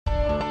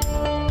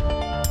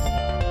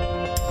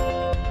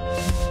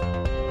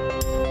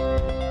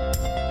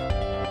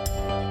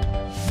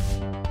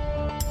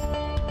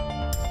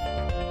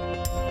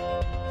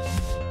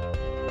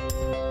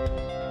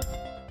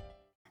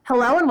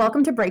Hello and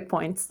welcome to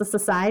Breakpoints, the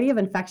Society of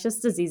Infectious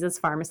Diseases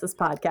Pharmacists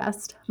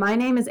podcast. My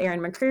name is Erin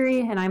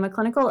McCreary, and I'm a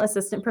clinical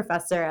assistant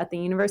professor at the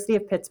University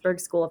of Pittsburgh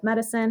School of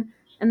Medicine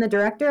and the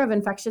Director of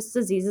Infectious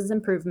Diseases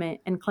Improvement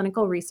and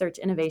Clinical Research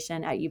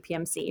Innovation at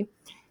UPMC.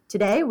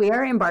 Today, we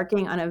are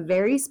embarking on a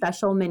very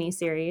special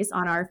mini-series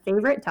on our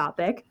favorite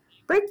topic,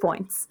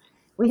 Breakpoints.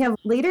 We have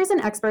leaders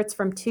and experts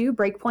from two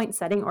Breakpoint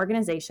setting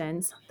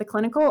organizations, the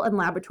Clinical and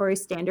Laboratory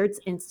Standards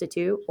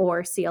Institute,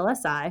 or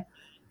CLSI,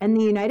 and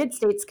the United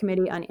States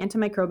Committee on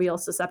Antimicrobial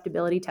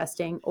Susceptibility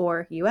Testing,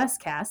 or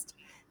USCAST,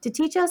 to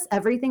teach us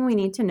everything we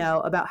need to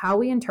know about how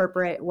we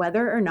interpret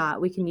whether or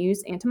not we can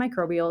use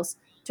antimicrobials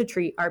to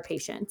treat our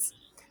patients.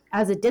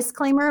 As a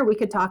disclaimer, we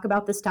could talk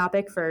about this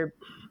topic for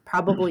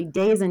probably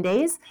days and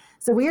days,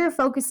 so we are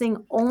focusing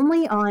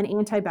only on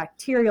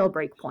antibacterial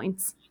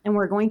breakpoints, and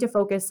we're going to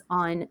focus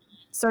on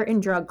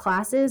certain drug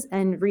classes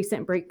and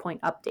recent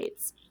breakpoint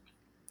updates.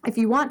 If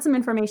you want some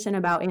information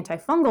about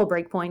antifungal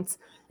breakpoints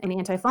and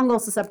antifungal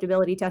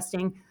susceptibility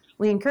testing,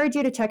 we encourage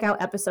you to check out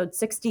episode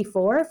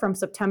 64 from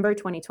September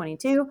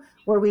 2022,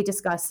 where we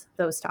discuss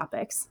those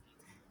topics.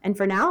 And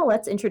for now,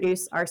 let's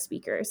introduce our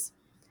speakers.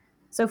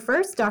 So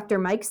first, Dr.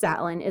 Mike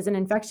Satlin is an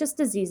infectious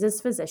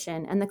diseases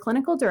physician and the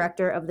clinical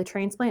director of the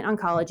Transplant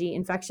Oncology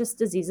Infectious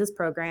Diseases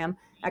Program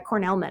at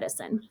Cornell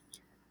Medicine.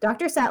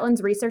 Dr.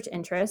 Satlin's research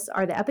interests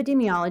are the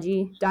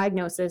epidemiology,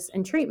 diagnosis,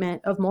 and treatment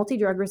of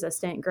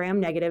multi-drug-resistant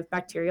gram-negative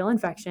bacterial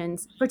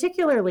infections,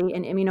 particularly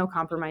in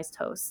immunocompromised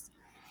hosts.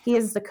 He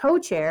is the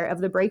co-chair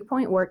of the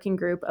Breakpoint Working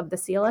Group of the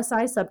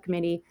CLSI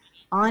Subcommittee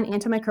on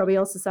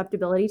Antimicrobial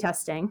Susceptibility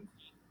Testing,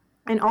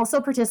 and also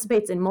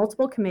participates in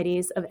multiple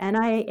committees of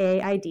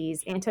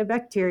NIAID's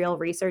Antibacterial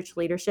Research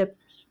Leadership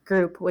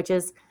Group, which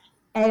is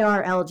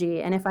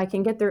ARLG. And if I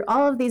can get through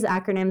all of these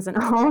acronyms and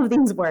all of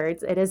these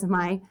words, it is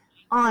my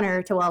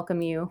honor to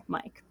welcome you,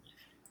 Mike.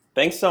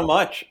 Thanks so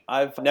much.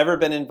 I've never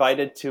been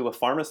invited to a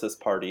pharmacist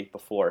party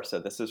before, so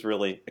this is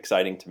really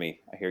exciting to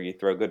me. I hear you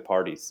throw good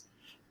parties.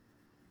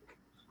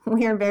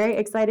 We are very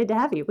excited to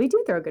have you. We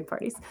do throw good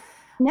parties.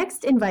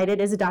 Next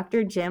invited is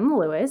Dr. Jim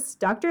Lewis.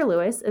 Dr.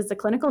 Lewis is the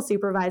clinical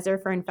supervisor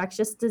for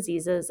infectious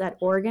diseases at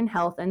Oregon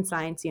Health and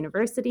Science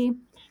University.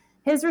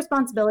 His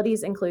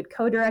responsibilities include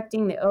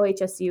co-directing the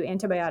OHSU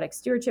Antibiotic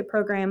Stewardship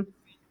Program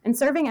and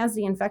serving as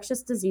the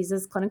infectious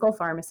diseases clinical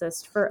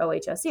pharmacist for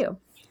OHSU.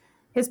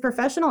 His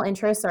professional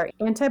interests are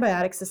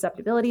antibiotic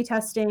susceptibility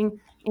testing,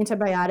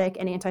 antibiotic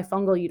and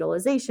antifungal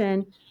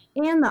utilization,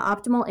 and the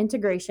optimal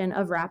integration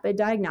of rapid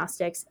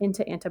diagnostics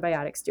into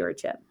antibiotic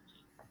stewardship.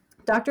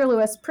 Dr.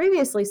 Lewis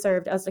previously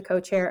served as the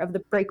co-chair of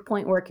the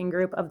Breakpoint Working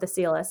Group of the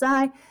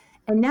CLSI,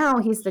 and now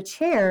he's the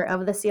chair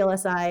of the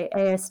CLSI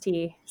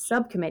AST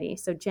subcommittee.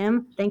 So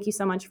Jim, thank you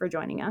so much for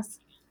joining us.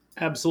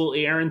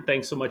 Absolutely, Erin.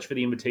 Thanks so much for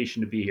the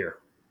invitation to be here.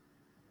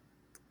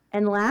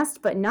 And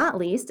last but not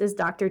least is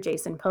Dr.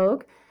 Jason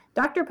Pogue.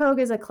 Dr. Pogue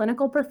is a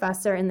clinical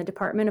professor in the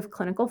Department of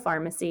Clinical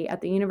Pharmacy at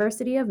the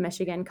University of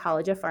Michigan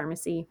College of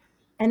Pharmacy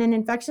and an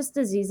infectious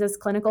diseases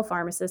clinical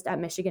pharmacist at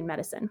Michigan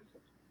Medicine.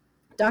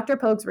 Dr.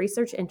 Pogue's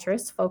research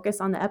interests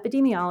focus on the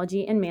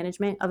epidemiology and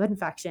management of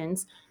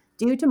infections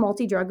due to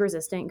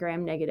multi-drug-resistant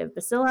gram-negative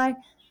bacilli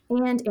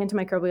and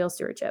antimicrobial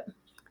stewardship.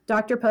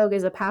 Dr. Pogue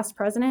is a past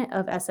president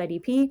of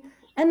SIDP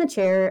and the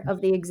chair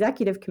of the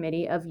executive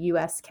committee of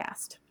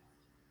USCAST.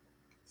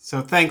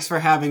 So thanks for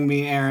having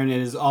me, Erin. It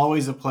is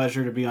always a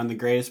pleasure to be on the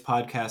greatest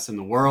podcast in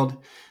the world.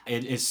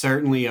 It is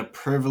certainly a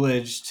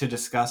privilege to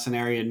discuss an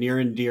area near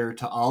and dear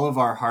to all of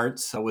our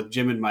hearts with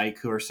Jim and Mike,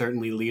 who are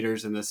certainly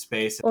leaders in this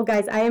space. Well,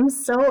 guys, I am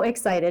so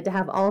excited to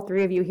have all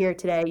three of you here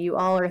today. You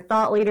all are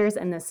thought leaders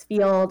in this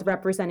field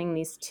representing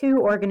these two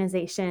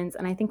organizations,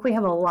 and I think we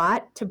have a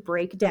lot to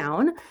break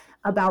down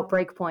about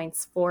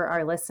breakpoints for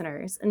our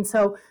listeners. And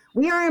so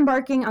we are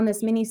embarking on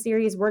this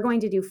mini-series. We're going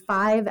to do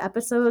 5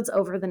 episodes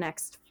over the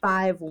next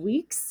 5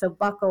 weeks, so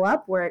buckle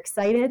up. We're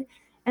excited.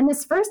 And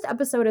this first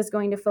episode is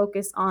going to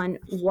focus on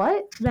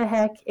what the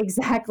heck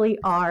exactly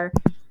are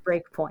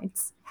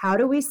breakpoints? How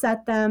do we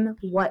set them?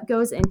 What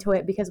goes into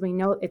it? Because we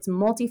know it's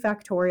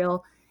multifactorial.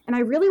 And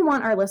I really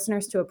want our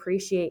listeners to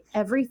appreciate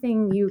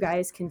everything you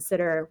guys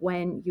consider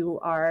when you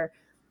are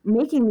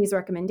making these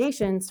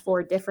recommendations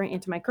for different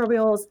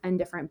antimicrobials and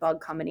different bug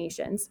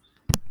combinations.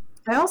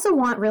 I also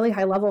want really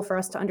high level for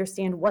us to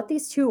understand what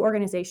these two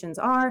organizations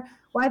are,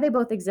 why they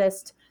both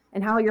exist,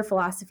 and how your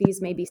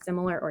philosophies may be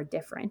similar or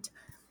different.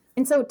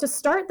 And so to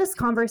start this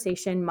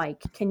conversation,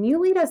 Mike, can you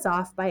lead us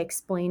off by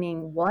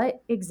explaining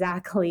what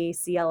exactly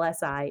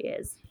CLSI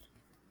is?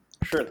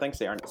 Sure, thanks,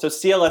 Aaron. So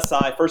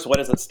CLSI, first, what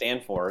does it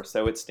stand for?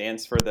 So it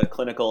stands for the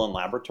Clinical and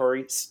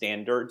Laboratory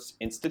Standards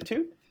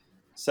Institute.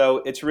 So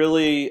it's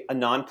really a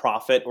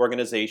nonprofit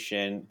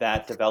organization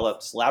that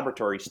develops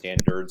laboratory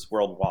standards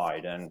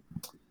worldwide, and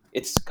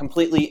it's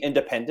completely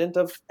independent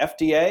of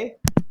FDA.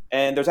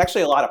 And there's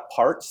actually a lot of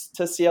parts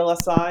to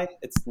CLSI.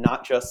 It's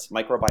not just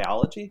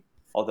microbiology,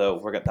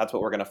 although that's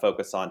what we're going to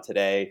focus on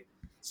today.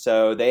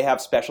 So they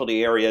have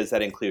specialty areas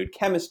that include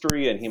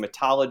chemistry and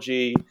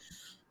hematology,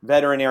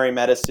 veterinary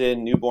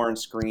medicine, newborn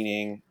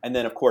screening, and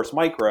then, of course,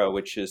 micro,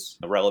 which is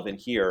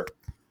relevant here.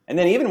 And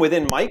then even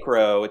within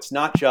micro, it's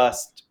not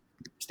just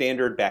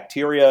standard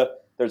bacteria.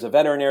 There's a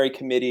veterinary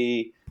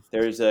committee.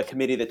 There's a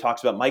committee that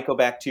talks about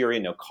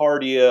mycobacteria,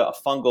 nocardia, a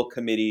fungal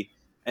committee,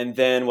 and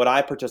then what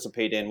I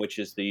participate in, which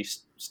is the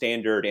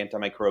standard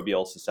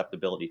antimicrobial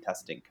susceptibility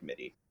testing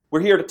committee. We're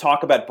here to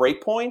talk about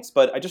breakpoints,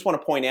 but I just want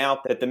to point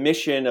out that the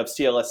mission of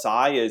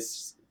CLSI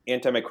is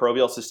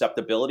antimicrobial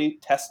susceptibility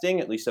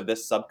testing, at least of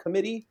this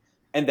subcommittee.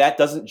 And that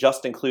doesn't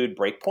just include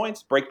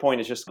breakpoints.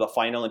 Breakpoint is just the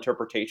final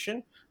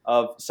interpretation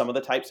of some of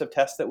the types of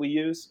tests that we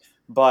use.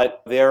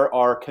 But there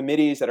are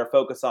committees that are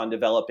focused on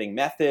developing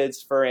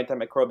methods for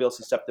antimicrobial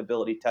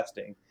susceptibility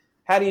testing.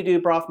 How do you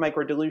do broth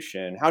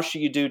microdilution? How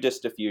should you do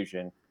disk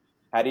diffusion?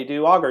 How do you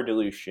do agar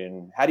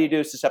dilution? How do you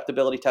do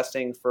susceptibility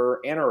testing for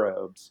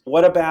anaerobes?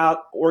 What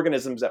about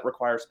organisms that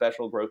require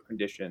special growth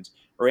conditions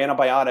or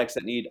antibiotics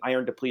that need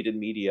iron-depleted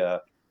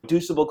media?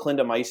 Reducible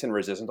clindamycin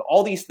resistance.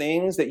 All these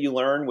things that you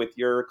learn with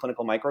your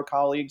clinical micro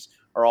colleagues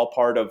are all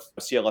part of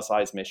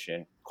CLSI's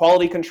mission.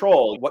 Quality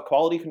control. What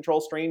quality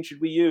control strain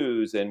should we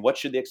use and what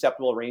should the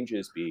acceptable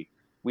ranges be?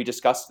 We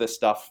discuss this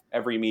stuff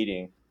every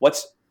meeting.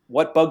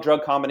 What bug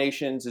drug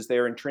combinations is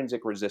there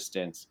intrinsic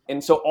resistance?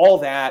 And so all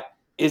that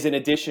is in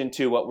addition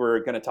to what we're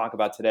going to talk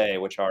about today,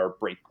 which are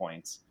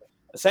breakpoints.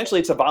 Essentially,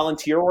 it's a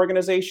volunteer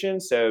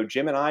organization. So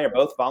Jim and I are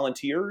both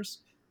volunteers.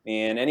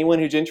 And anyone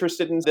who's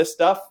interested in this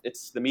stuff,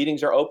 the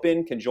meetings are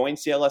open, can join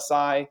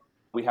CLSI.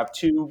 We have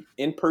 2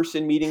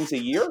 in-person meetings a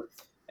year,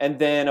 and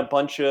then a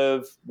bunch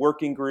of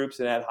working groups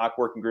and ad hoc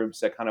working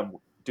groups that kind of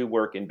do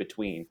work in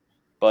between.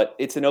 But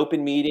it's an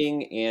open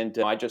meeting, and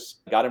I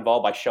just got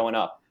involved by showing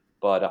up.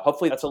 But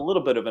hopefully that's a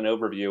little bit of an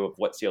overview of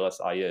what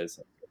CLSI is.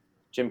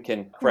 Jim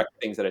can correct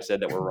things that I said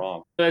that were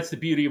wrong. That's the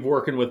beauty of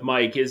working with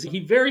Mike, is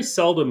he very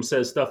seldom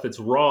says stuff that's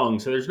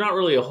wrong. So there's not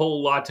really a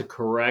whole lot to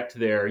correct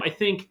there. I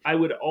think I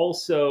would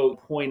also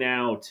point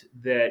out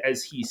that,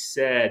 as he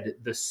said,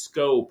 the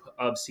scope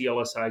of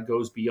CLSI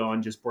goes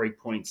beyond just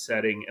breakpoint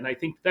setting. And I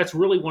think that's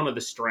really one of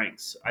the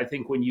strengths. I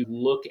think when you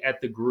look at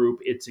the group,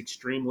 it's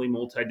extremely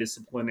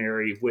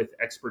multidisciplinary with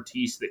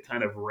expertise that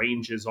kind of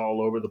ranges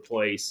all over the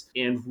place.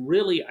 And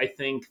really, I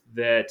think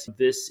that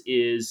this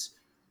is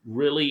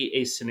really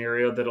a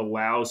scenario that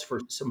allows for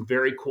some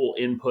very cool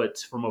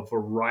inputs from a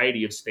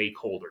variety of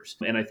stakeholders.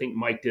 And I think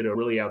Mike did a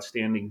really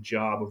outstanding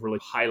job of really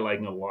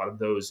highlighting a lot of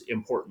those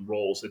important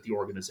roles that the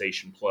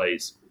organization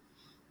plays.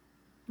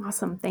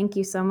 Awesome. Thank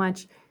you so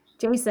much.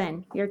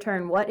 Jason, your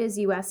turn. What is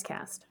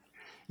USCAST?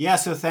 Yeah,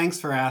 so thanks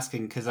for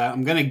asking, because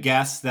I'm going to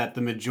guess that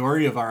the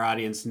majority of our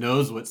audience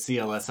knows what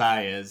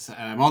CLSI is.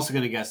 And I'm also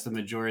going to guess the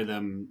majority of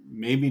them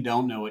maybe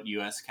don't know what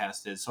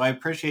USCAST is. So I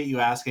appreciate you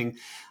asking.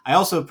 I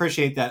also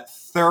appreciate that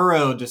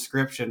thorough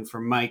description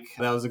from Mike.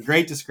 That was a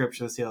great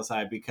description of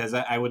CLSI, because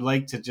I would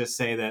like to just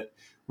say that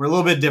we're a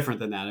little bit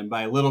different than that. And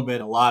by a little bit,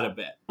 a lot of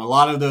it. A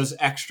lot of those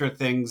extra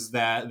things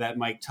that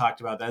Mike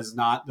talked about, that is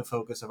not the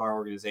focus of our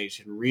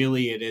organization.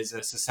 Really, it is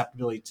a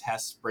susceptibility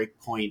test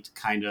breakpoint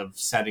kind of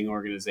setting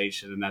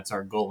organization. And that's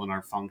our goal and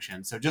our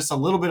function. So just a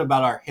little bit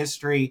about our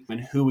history and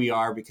who we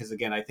are, because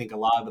again, I think a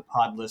lot of the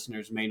pod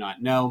listeners may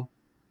not know.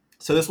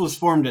 So this was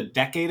formed a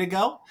decade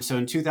ago, so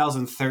in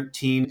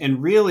 2013,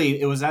 and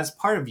really it was as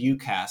part of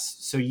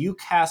USCAST. So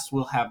USCAST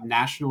will have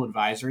national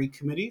advisory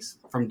committees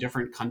from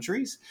different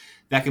countries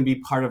that can be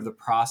part of the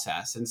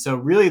process. And so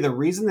really the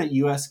reason that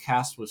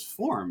USCAST was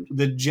formed,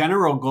 the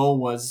general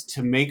goal was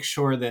to make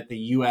sure that the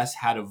US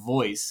had a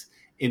voice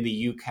in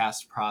the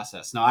USCAST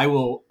process. Now I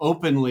will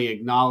openly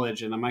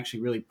acknowledge, and I'm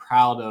actually really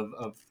proud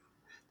of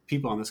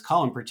people on this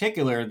call in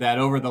particular, that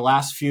over the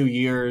last few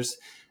years,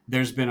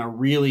 there's been a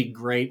really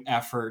great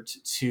effort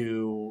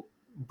to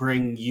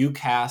bring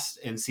USCAST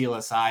and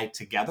CLSI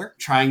together,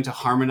 trying to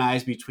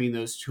harmonize between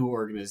those 2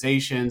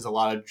 organizations, a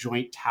lot of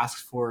joint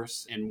task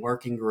force and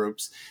working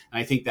groups. And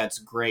I think that's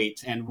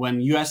great. And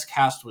when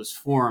USCAST was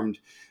formed,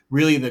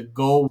 really the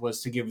goal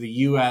was to give the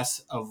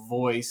US a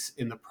voice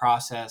in the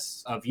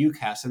process of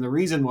USCAST. And the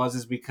reason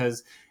is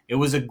because it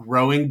was a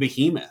growing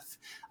behemoth.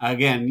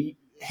 Again,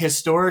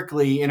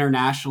 historically,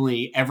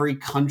 internationally, every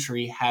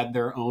country had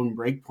their own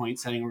breakpoint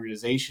setting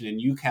organization, and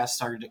USCAST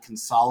started to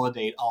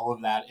consolidate all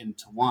of that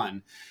into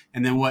one.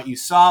 And then what you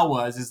saw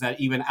is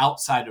that even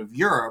outside of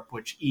Europe,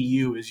 which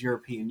EU is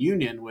European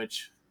Union,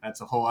 which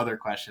that's a whole other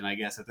question, I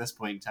guess, at this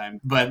point in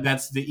time. But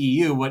that's the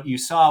EU. What you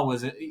saw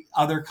was that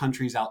other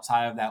countries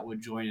outside of that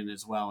would join in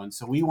as well. And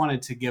so we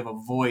wanted to give a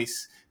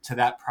voice to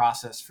that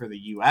process for the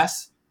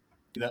US.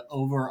 The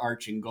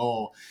overarching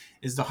goal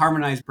is to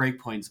harmonize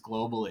breakpoints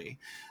globally.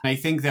 And I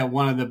think that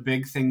one of the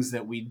big things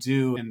that we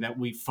do and that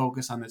we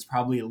focus on that's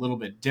probably a little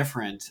bit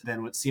different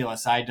than what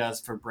CLSI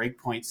does for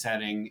breakpoint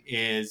setting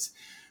is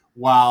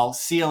while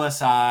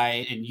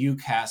CLSI and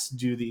UCAST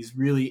do these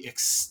really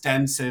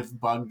extensive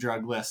bug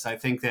drug lists. I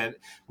think that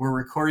we're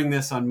recording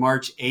this on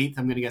March 8th.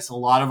 I'm going to guess a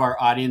lot of our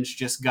audience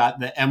just got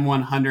the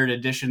M100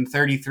 edition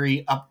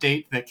 33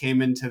 update that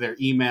came into their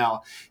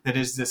email that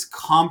is this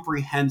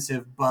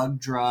comprehensive bug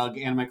drug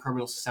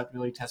antimicrobial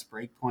susceptibility test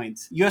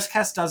breakpoints.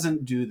 USCAST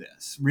doesn't do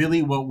this.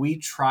 Really, what we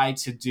try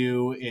to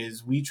do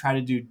is we try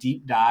to do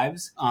deep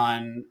dives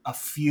on a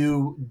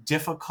few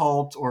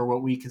difficult or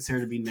what we consider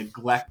to be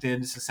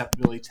neglected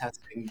susceptibility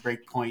testing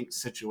breakpoint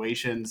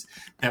situations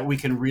that we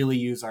can really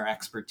use our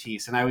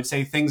expertise. And I would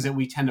say things that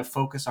we tend to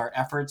focus our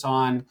efforts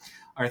on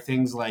are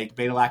things like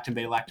beta-lactam,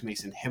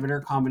 beta-lactamase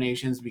inhibitor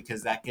combinations,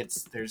 because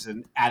there's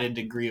an added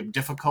degree of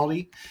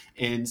difficulty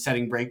in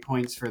setting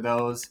breakpoints for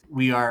those.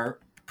 We are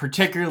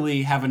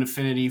particularly have an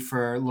affinity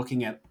for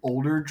looking at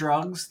older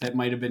drugs that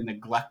might have been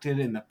neglected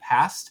in the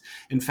past.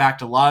 In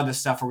fact, a lot of the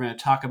stuff we're going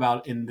to talk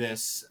about in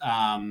this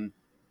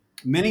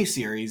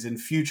mini-series in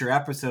future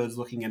episodes,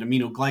 looking at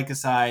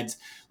aminoglycosides,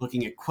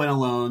 looking at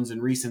quinolones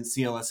and recent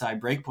CLSI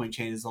breakpoint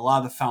changes, a lot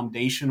of the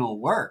foundational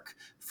work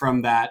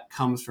from that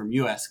comes from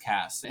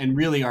USCAST. And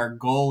really our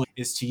goal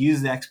is to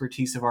use the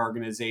expertise of our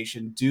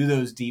organization, do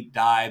those deep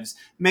dives,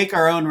 make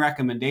our own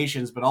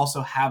recommendations, but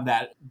also have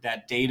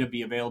that data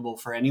be available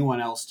for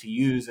anyone else to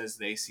use as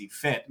they see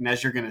fit. And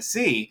as you're going to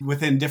see,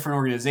 within different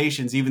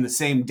organizations, even the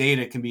same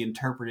data can be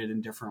interpreted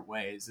in different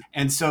ways.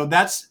 And so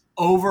that's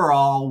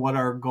overall what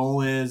our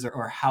goal is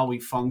or how we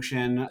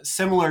function.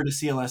 Similar to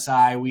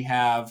CLSI, we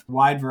have a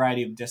wide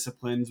variety of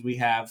disciplines. We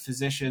have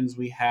physicians,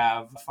 we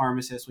have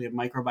pharmacists, we have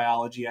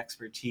microbiology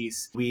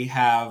expertise, we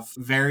have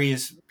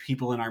various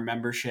people in our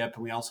membership,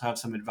 and we also have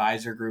some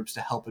advisor groups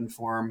to help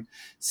inform.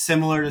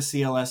 Similar to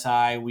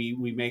CLSI,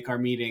 we make our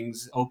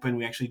meetings open.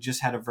 We actually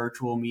just had a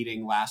virtual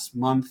meeting last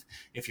month.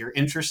 If you're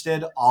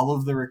interested, all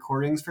of the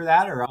recordings for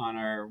that are on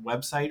our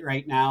website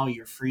right now.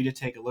 You're free to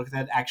take a look at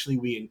that. Actually,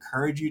 we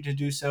encourage you to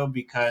do so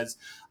because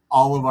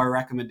all of our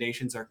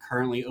recommendations are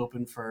currently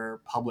open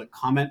for public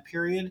comment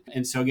period.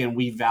 And so again,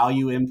 we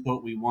value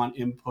input, we want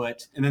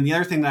input. And then the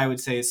other thing that I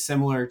would say is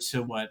similar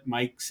to what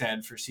Mike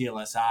said for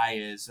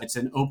CLSI is it's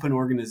an open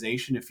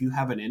organization. If you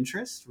have an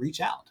interest,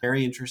 reach out.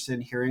 Very interested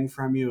in hearing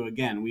from you.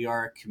 Again, we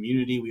are a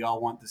community. We all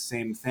want the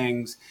same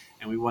things,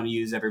 and we want to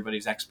use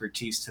everybody's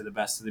expertise to the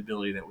best of the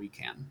ability that we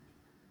can.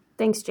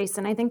 Thanks,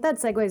 Jason. I think that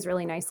segues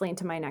really nicely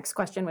into my next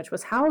question, which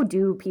was how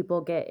do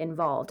people get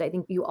involved? I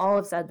think you all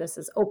have said this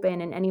is open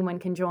and anyone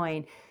can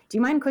join. Do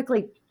you mind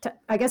quickly,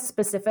 I guess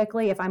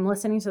specifically, if I'm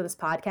listening to this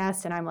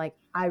podcast and I'm like,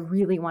 I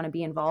really want to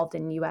be involved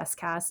in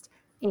USCAST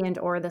and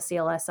or the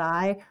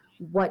CLSI,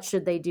 what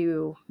should they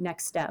do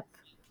next step?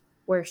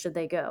 Where should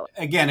they go?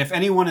 Again, if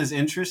anyone is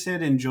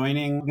interested in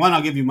joining, one,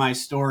 I'll give you my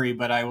story,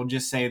 but I will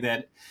just say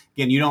that,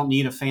 again, you don't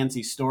need a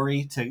fancy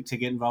story to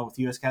get involved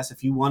with USCAST.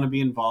 If you want to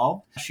be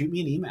involved, shoot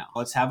me an email.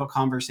 Let's have a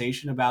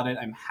conversation about it.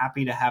 I'm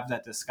happy to have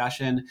that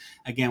discussion.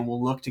 Again,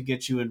 we'll look to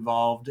get you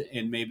involved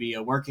in maybe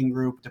a working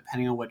group,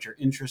 depending on what your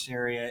interest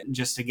area,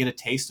 just to get a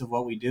taste of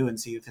what we do and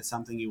see if it's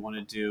something you want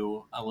to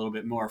do a little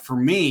bit more. For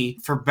me,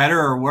 for better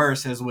or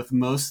worse, as with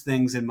most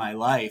things in my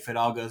life, it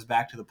all goes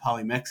back to the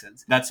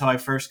polymyxins. That's how I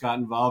first got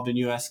involved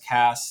in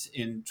USCAST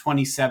in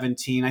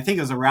 2017. I think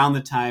it was around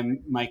the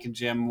time, Mike and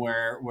Jim,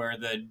 where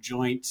the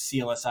joint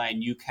CLSI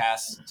and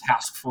UCAST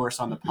task force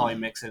on the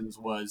polymyxins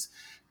was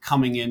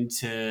coming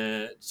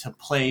into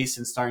place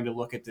and starting to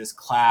look at this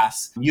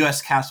class.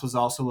 USCAST was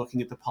also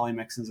looking at the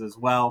polymyxins as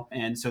well.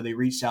 And so they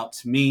reached out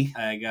to me.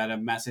 I got a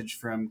message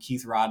from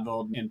Keith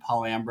Rodvold and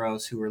Paul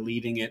Ambrose, who were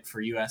leading it for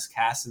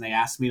USCAST, and they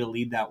asked me to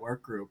lead that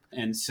work group.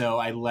 And so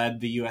I led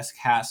the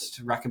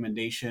USCAST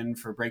recommendation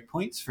for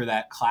breakpoints for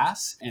that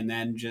class. And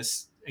then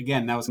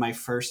again, that was my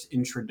first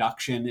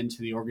introduction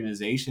into the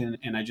organization,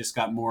 and I just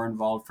got more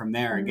involved from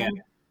there.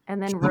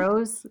 And then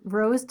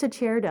rose to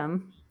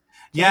chairdom.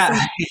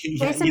 Yeah.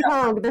 Jason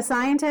Pogue, the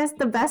scientist,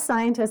 the best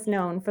scientist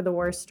known for the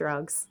worst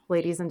drugs,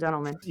 ladies and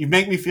gentlemen. You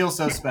make me feel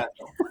so special.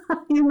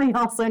 You may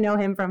also know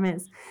him from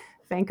his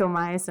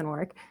vancomycin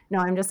work. No,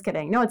 I'm just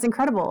kidding. No, it's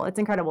incredible. It's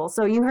incredible.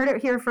 So you heard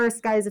it here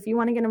first, guys. If you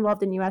want to get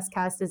involved in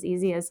USCAST, as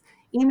easy as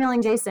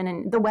emailing Jason.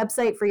 And the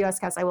website for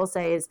USCAST, I will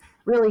say, is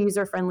really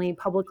user-friendly,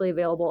 publicly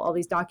available. All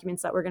these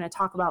documents that we're going to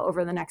talk about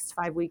over the next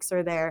 5 weeks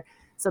are there.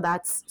 So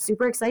that's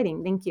super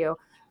exciting. Thank you.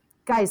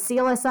 Guys,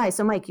 CLSI.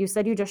 So Mike, you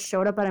said you just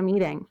showed up at a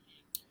meeting.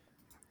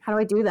 How do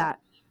I do that?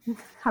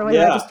 How do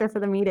I register for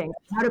the meeting?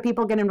 How do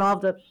people get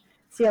involved with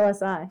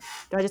CLSI?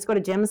 Do I just go to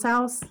Jim's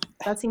house?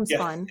 That seems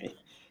fun.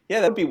 Yeah,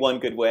 that'd be one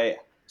good way.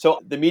 So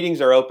the meetings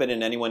are open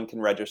and anyone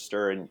can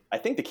register. And I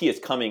think the key is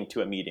coming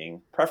to a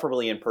meeting,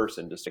 preferably in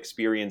person, just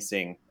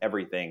experiencing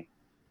everything.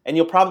 And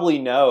you'll probably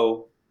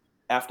know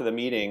after the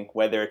meeting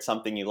whether it's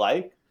something you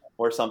like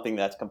or something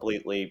that's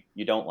completely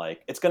you don't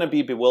like. It's going to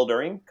be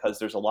bewildering because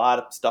there's a lot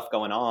of stuff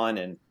going on,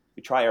 and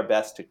we try our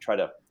best to try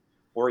to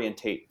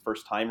orientate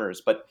first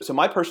timers. But so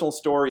my personal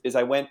story is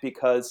I went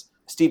because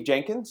Steve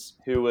Jenkins,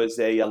 who was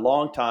a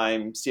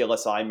longtime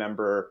CLSI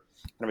member,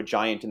 kind of a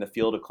giant in the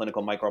field of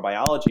clinical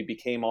microbiology,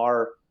 became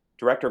our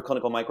director of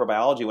clinical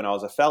microbiology when I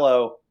was a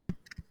fellow.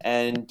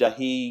 And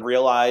he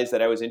realized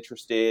that I was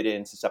interested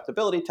in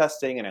susceptibility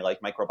testing and I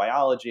like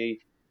microbiology,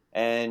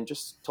 and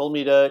just told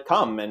me to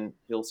come and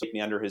he'll take me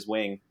under his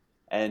wing.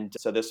 And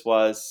so this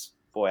was,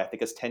 I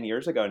think it's 10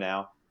 years ago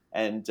now.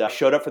 And I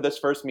showed up for this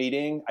first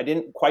meeting. I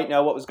didn't quite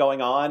know what was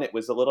going on. It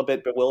was a little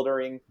bit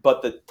bewildering,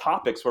 but the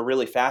topics were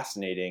really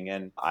fascinating.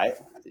 And I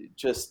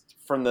just,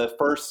 from the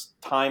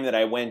first time that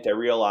I went, I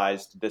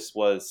realized this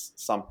was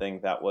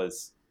something that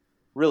was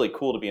really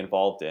cool to be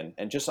involved in.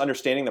 And just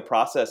understanding the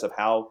process of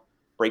how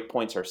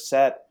breakpoints are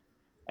set.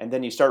 And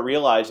then you start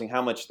realizing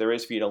how much there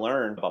is for you to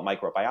learn about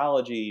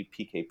microbiology,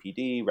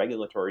 PKPD,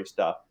 regulatory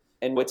stuff.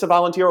 And it's a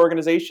volunteer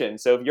organization.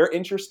 So if you're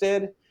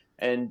interested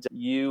and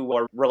you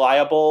are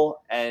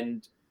reliable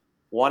and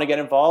want to get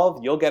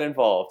involved, you'll get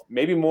involved.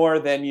 Maybe more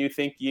than you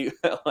think you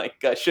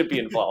should be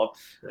involved.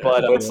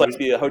 But it's like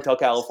the Hotel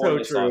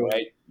California song,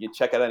 right? You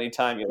check it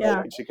anytime you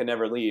like, and you can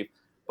never leave.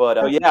 But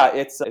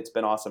it's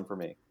been awesome for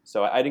me.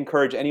 So I'd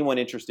encourage anyone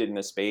interested in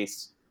this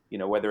space,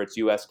 whether it's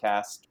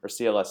USCAST or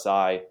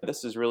CLSI,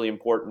 this is really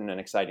important and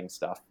exciting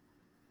stuff.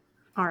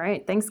 All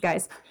right. Thanks,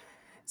 guys.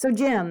 So,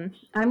 Jim,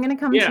 I'm going to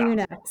come to you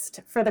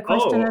next for the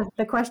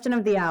question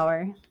of the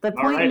hour. The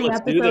point in the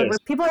episode where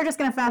people are just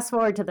going to fast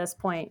forward to this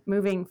point,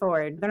 moving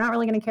forward. They're not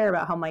really going to care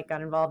about how Mike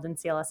got involved in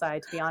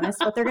CLSI, to be honest.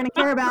 What they're going to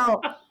care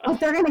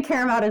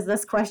about is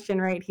this question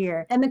right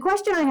here. And the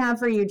question I have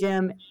for you,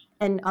 Jim,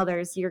 and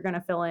others you're going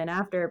to fill in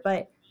after,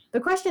 but the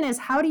question is,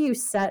 how do you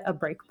set a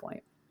breakpoint?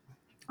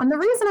 And the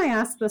reason I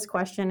ask this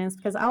question is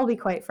because I'll be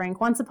quite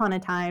frank. Once upon a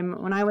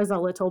time, when I was a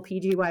little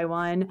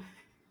PGY1,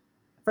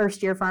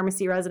 first year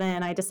pharmacy resident,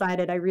 and I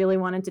decided I really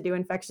wanted to do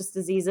infectious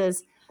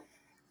diseases.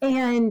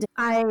 And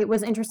I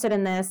was interested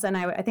in this, and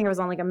I think I was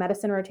on like a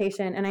medicine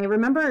rotation. And I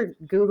remember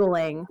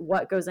Googling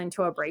what goes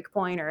into a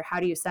breakpoint or how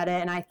do you set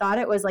it. And I thought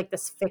it was like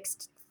this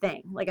fixed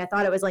thing. Like I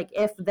thought it was like,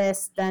 if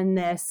this, then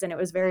this. And it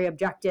was very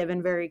objective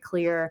and very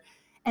clear.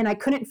 And I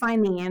couldn't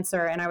find the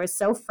answer. And I was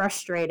so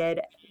frustrated.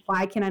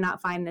 Why can I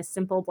not find this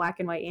simple black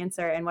and white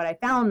answer? And what I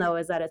found, though,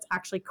 is that it's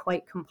actually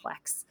quite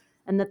complex.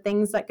 And the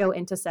things that go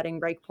into setting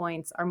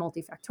breakpoints are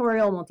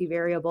multifactorial,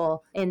 multivariable,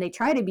 and they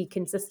try to be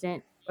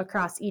consistent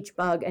across each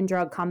bug and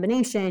drug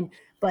combination.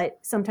 But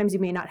sometimes you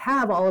may not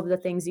have all of the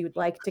things you would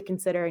like to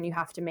consider, and you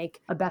have to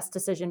make a best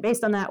decision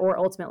based on that, or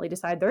ultimately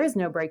decide there is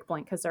no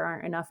breakpoint because there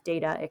aren't enough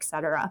data, et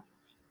cetera.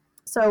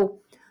 So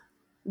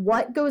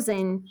what goes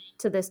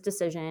into this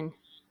decision?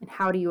 And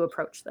how do you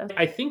approach this?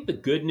 I think the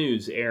good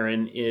news,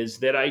 Aaron, is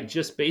that I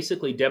just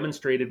basically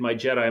demonstrated my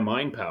Jedi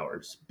mind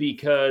powers,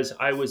 because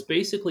I was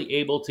basically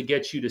able to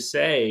get you to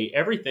say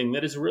everything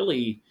that is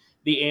really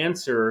the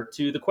answer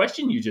to the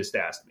question you just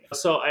asked me.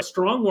 So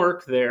strong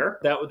work there.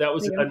 That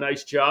was a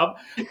nice job.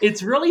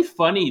 It's really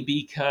funny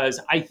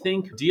because I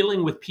think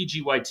dealing with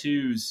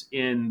PGY2s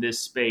in this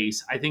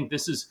space, I think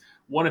this is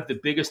one of the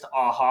biggest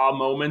aha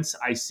moments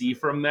I see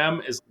from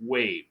them is,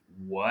 wait,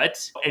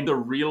 what? And the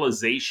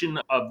realization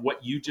of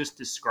what you just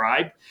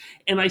described.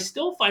 And I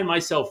still find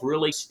myself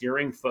really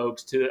steering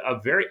folks to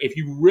if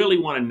you really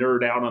want to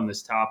nerd out on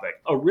this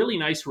topic, a really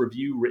nice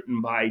review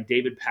written by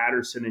David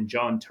Patterson and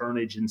John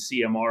Turnage in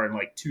CMR in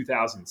like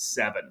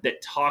 2007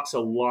 that talks a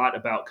lot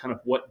about kind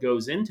of what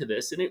goes into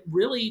this. And it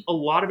really, a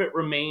lot of it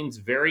remains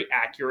very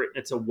accurate.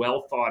 It's a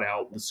well thought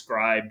out,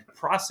 described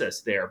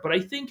process there. But I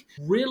think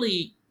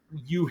really,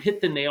 you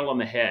hit the nail on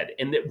the head.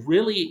 And that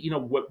really,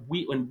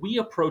 when we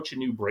approach a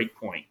new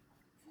breakpoint,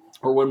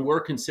 or when we're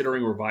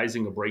considering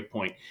revising a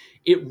breakpoint,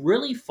 it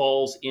really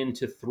falls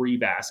into three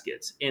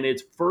baskets. And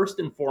it's first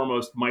and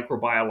foremost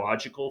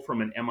microbiological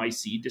from an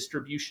MIC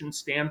distribution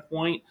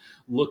standpoint,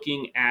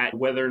 looking at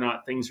whether or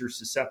not things are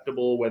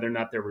susceptible, whether or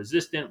not they're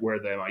resistant, where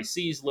the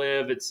MICs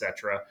live, et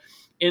cetera.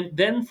 And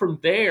then from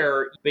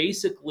there,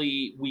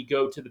 basically, we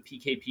go to the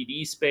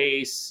PKPD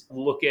space,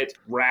 look at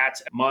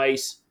rats,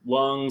 mice,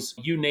 lungs,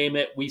 you name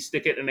it. We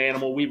stick it in an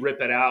animal, we rip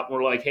it out. And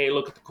we're like, hey,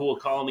 look at the cool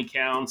colony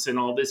counts and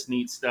all this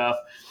neat stuff.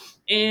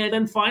 And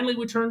then finally,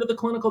 we turn to the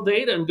clinical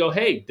data and go,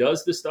 hey,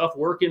 does this stuff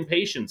work in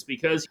patients?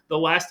 Because the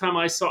last time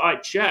I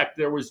checked,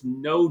 there was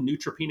no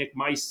neutropenic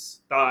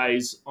mice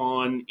thighs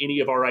on any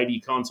of our ID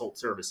consult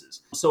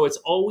services. So it's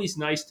always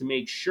nice to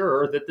make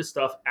sure that the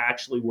stuff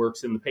actually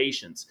works in the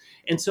patients.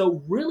 And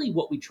so really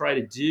what we try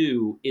to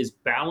do is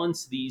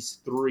balance these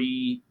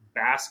three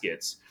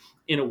baskets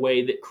in a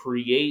way that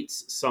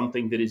creates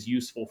something that is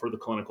useful for the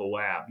clinical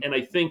lab. And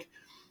I think,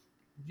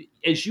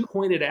 as you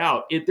pointed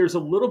out, there's a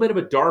little bit of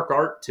a dark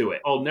art to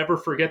it. I'll never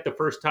forget the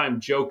first time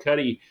Joe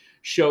Cuddy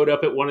showed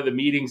up at one of the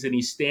meetings, and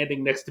he's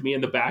standing next to me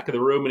in the back of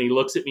the room, and he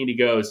looks at me and he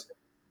goes,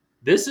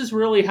 "This is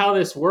really how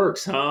this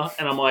works, huh?"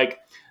 And I'm like,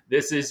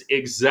 this is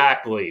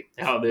exactly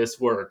how this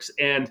works.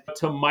 And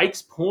to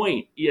Mike's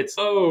point, it's,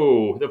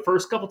 the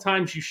first couple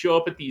times you show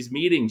up at these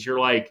meetings, you're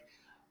like,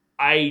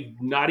 I'm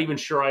not even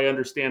sure I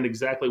understand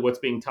exactly what's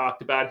being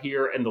talked about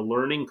here, and the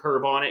learning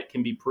curve on it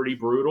can be pretty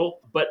brutal.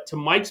 But to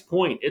Mike's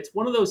point, it's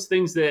one of those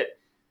things that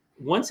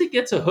once it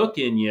gets a hook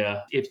in you,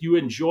 if you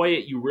enjoy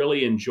it, you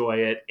really enjoy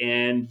it.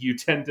 And you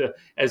tend to,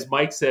 as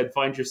Mike said,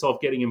 find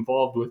yourself getting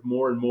involved with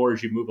more and more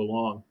as you move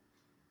along.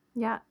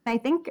 Yeah, I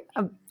think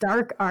a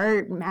dark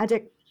art,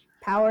 magic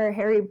power,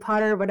 Harry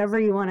Potter, whatever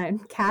you want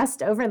to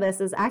cast over this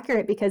is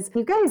accurate because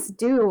you guys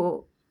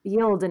do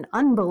yield an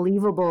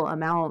unbelievable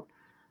amount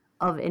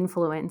of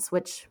influence,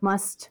 which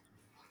must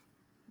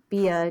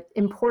be a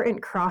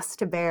important cross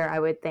to bear, I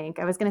would think.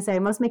 I was going to say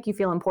it must make you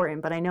feel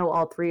important, but I know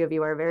all three of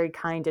you are very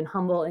kind and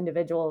humble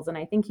individuals, and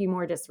I think you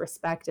more just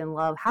respect and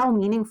love how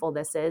meaningful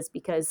this is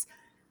because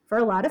for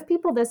a lot of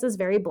people, this is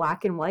very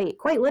black and white.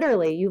 Quite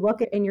literally, you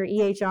look at in your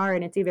EHR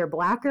and it's either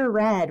black or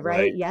red, right?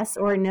 Right. Yes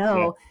or Yeah.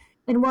 no.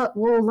 And what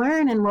we'll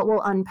learn and what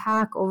we'll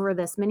unpack over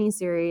this mini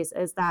series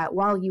is that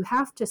while you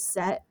have to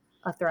set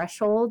a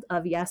threshold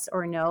of yes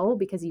or no,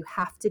 because you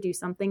have to do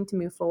something to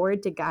move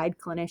forward to guide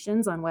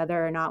clinicians on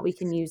whether or not we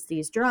can use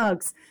these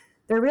drugs,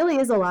 there really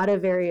is a lot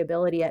of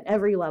variability at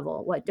every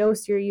level, what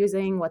dose you're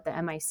using, what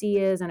the MIC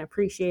is, and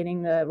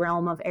appreciating the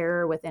realm of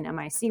error within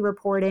MIC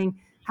reporting,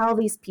 how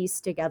these piece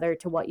together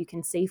to what you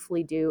can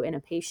safely do in a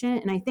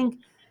patient. And I think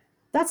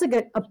that's a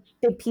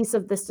big piece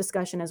of this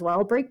discussion as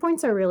well.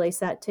 Breakpoints are really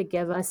set to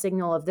give a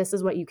signal of this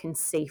is what you can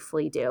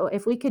safely do.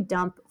 If we could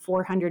dump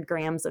 400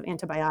 grams of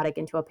antibiotic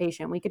into a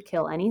patient, we could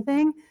kill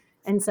anything.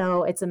 And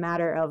so it's a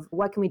matter of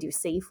what can we do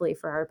safely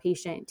for our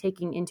patient,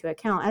 taking into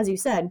account, as you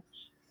said,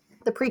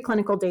 the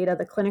preclinical data,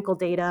 the clinical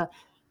data,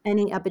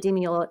 any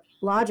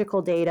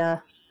epidemiological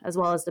data, as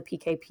well as the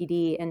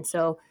PK/PD. And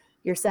so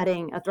you're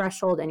setting a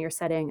threshold and you're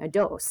setting a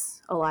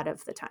dose a lot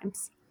of the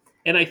times.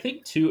 And I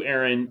think too,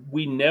 Aaron,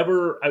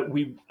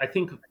 I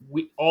think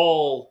we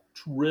all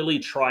really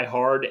try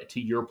hard,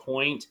 to your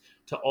point,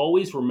 to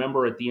always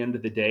remember at the end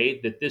of the day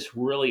that this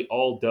really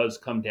all does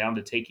come down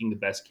to taking the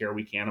best care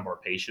we can of our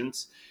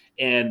patients.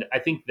 And I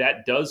think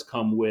that does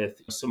come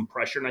with some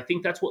pressure. And I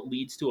think that's what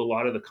leads to a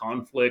lot of the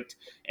conflict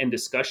and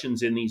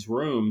discussions in these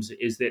rooms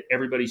is that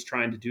everybody's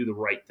trying to do the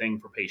right thing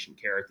for patient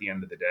care at the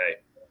end of the day.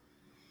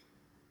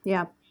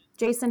 Yeah.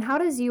 Jason, how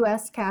does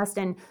USCAST,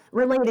 and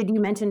related, you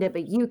mentioned it,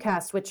 but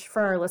UCAST, which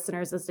for our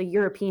listeners is the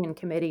European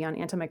Committee on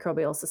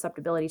Antimicrobial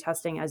Susceptibility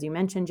Testing, as you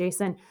mentioned,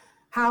 Jason,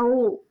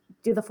 how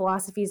do the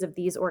philosophies of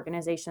these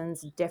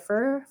organizations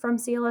differ from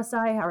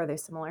CLSI? How are they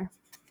similar?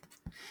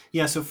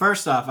 Yeah, so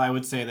first off, I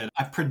would say that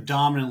I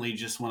predominantly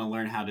just want to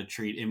learn how to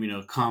treat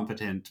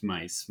immunocompetent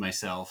mice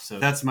myself. So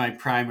that's my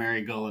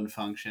primary goal and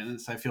function.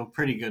 So I feel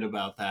pretty good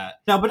about that.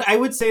 Now, but I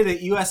would say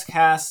that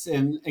USCAST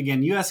and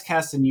again,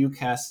 USCAST and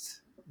UCAST,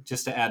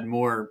 just to add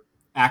more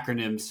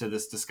acronyms to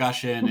this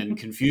discussion and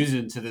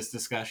confusion to this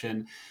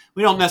discussion,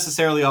 we don't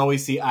necessarily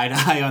always see eye to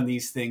eye on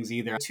these things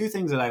either. Two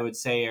things that I would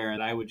say,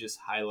 Aaron, I would just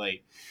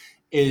highlight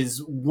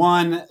is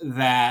one,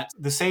 that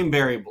the same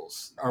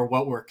variables are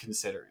what we're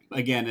considering.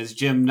 Again, as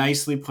Jim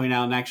nicely pointed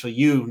out, and actually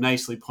you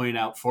nicely point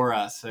out for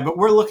us, but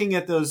we're looking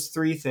at those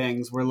three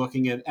things. We're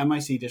looking at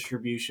MIC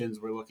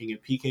distributions, we're looking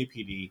at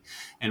PKPD,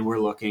 and we're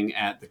looking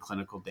at the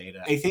clinical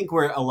data. I think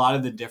where a lot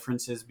of the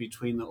differences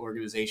between the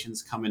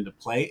organizations come into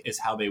play is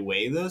how they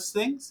weigh those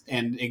things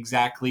and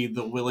exactly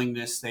the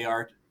willingness they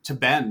are to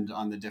bend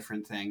on the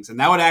different things. And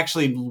that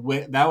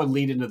would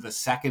lead into the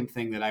second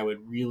thing that I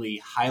would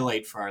really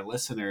highlight for our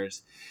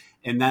listeners.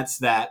 And that's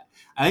that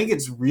I think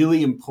it's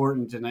really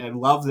important. And I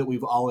love that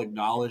we've all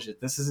acknowledged that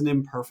this is an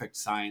imperfect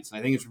science. And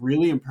I think it's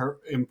really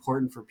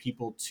important for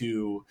people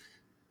to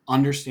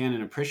understand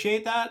and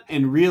appreciate that.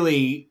 And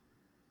really,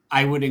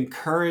 I would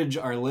encourage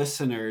our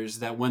listeners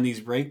that when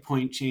these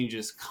breakpoint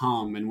changes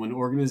come and when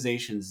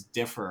organizations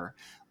differ,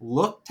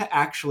 look to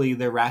actually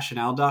their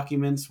rationale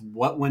documents,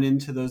 what went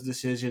into those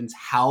decisions,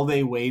 how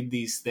they weighed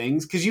these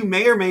things, because you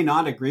may or may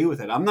not agree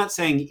with it. I'm not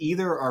saying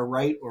either are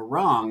right or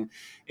wrong.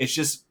 It's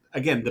just,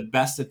 again, the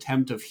best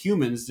attempt of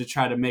humans to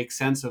try to make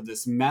sense of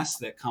this mess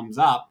that comes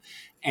up.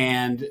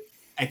 And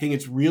I think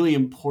it's really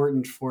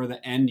important for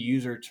the end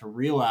user to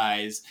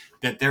realize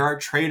that there are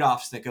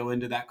trade-offs that go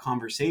into that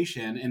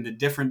conversation, and the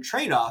different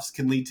trade-offs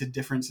can lead to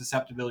different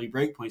susceptibility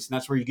breakpoints. And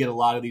that's where you get a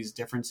lot of these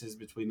differences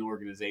between the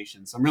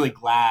organizations. So I'm really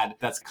glad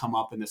that's come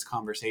up in this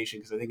conversation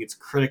because I think it's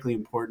critically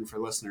important for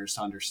listeners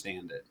to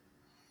understand it.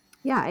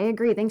 Yeah, I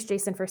agree. Thanks,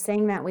 Jason, for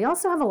saying that. We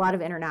also have a lot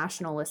of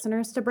international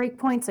listeners to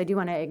Breakpoints. I do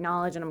want to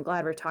acknowledge, and I'm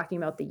glad we're talking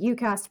about the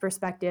UCAST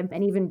perspective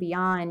and even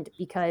beyond,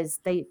 because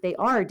they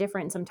are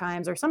different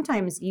sometimes, or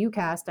sometimes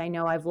UCAST, I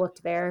know I've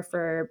looked there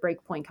for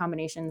breakpoint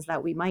combinations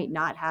that we might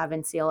not have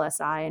in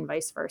CLSI and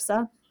vice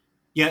versa.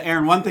 Yeah,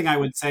 Aaron, one thing I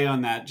would say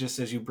on that, just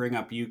as you bring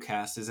up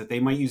UCAST, is that they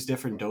might use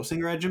different dosing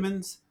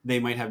regimens. They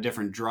might have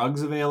different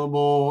drugs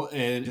available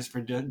and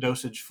different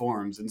dosage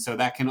forms. And so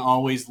that can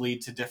always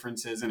lead to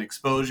differences in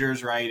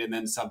exposures, right? And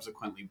then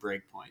subsequently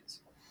breakpoints.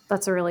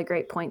 That's a really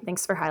great point.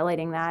 Thanks for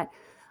highlighting that.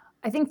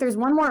 I think there's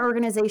one more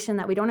organization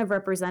that we don't have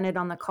represented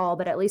on the call,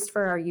 but at least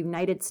for our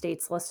United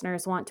States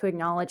listeners, want to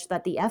acknowledge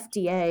that the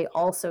FDA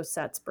also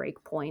sets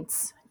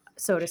breakpoints,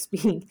 so to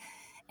speak.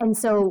 And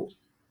so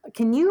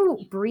can you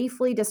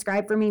briefly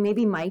describe for me,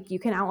 maybe Mike, you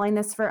can outline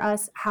this for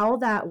us, how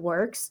that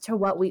works to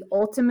what we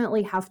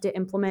ultimately have to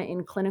implement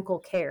in clinical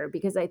care?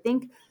 Because I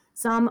think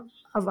some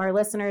of our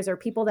listeners are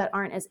people that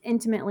aren't as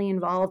intimately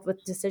involved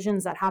with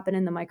decisions that happen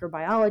in the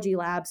microbiology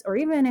labs, or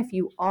even if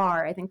you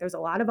are, I think there's a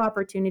lot of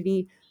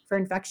opportunity for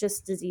infectious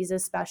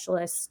diseases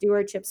specialists,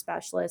 stewardship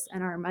specialists,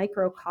 and our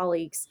micro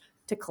colleagues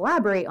to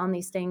collaborate on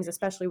these things,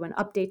 especially when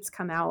updates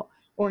come out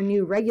or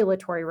new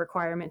regulatory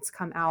requirements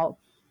come out.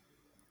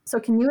 So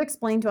can you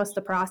explain to us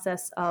the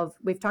process of,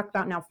 we've talked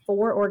about now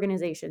 4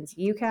 organizations,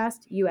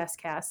 UCAST,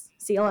 USCAST,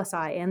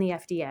 CLSI, and the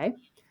FDA.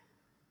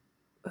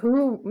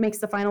 Who makes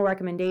the final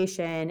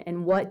recommendation,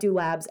 and what do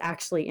labs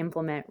actually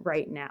implement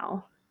right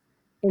now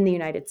in the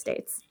United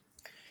States?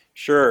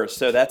 Sure.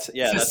 So that's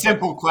a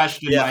simple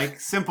question, yeah. Mike.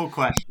 Simple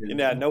question.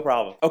 Yeah, no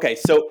problem. Okay,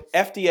 so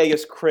FDA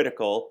is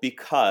critical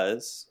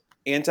because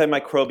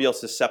antimicrobial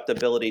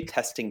susceptibility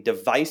testing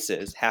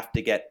devices have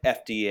to get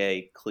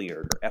FDA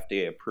cleared or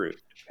FDA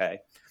approved. Okay.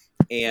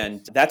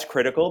 And that's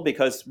critical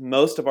because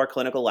most of our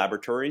clinical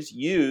laboratories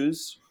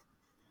use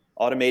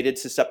automated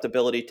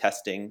susceptibility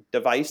testing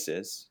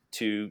devices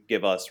to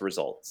give us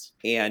results.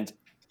 And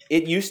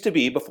it used to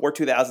be before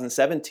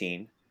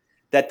 2017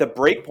 that the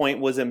breakpoint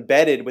was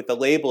embedded with the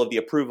label of the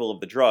approval of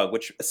the drug,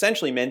 which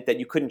essentially meant that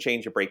you couldn't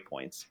change your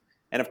breakpoints.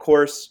 And of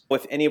course,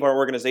 if any of our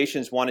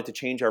organizations wanted to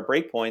change our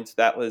breakpoints,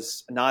 that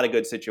was not a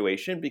good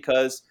situation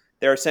because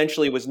there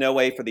essentially was no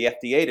way for the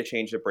FDA to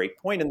change the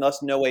breakpoint and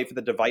thus no way for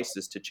the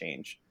devices to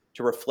change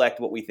to reflect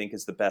what we think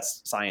is the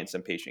best science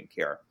and patient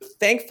care.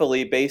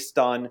 Thankfully, based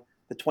on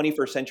the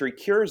 21st Century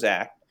Cures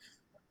Act,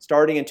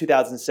 starting in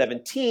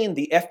 2017,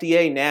 the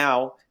FDA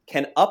now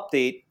can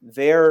update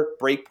their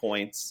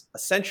breakpoints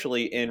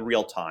essentially in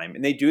real time.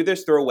 And they do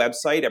this through a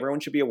website everyone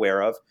should be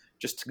aware of.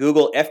 Just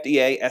Google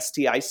FDA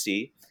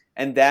STIC,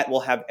 and that will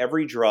have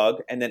every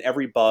drug and then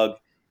every bug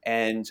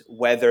and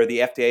whether the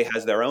FDA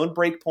has their own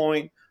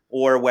breakpoint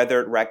or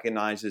whether it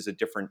recognizes a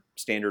different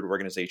standard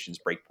organization's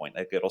breakpoint.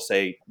 Like it'll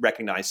say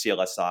recognize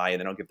CLSI and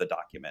then it'll give the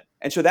document.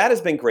 And so that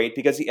has been great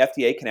because the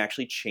FDA can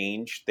actually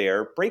change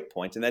their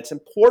breakpoints. And that's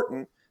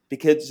important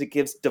because it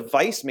gives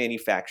device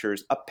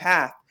manufacturers a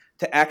path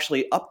to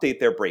actually update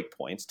their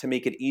breakpoints to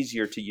make it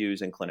easier to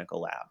use in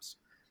clinical labs.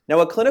 Now,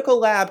 a clinical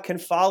lab can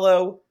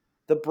follow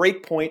the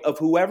breakpoint of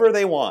whoever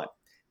they want.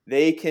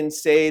 They can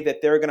say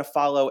that they're going to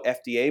follow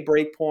FDA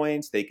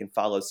breakpoints. They can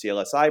follow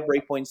CLSI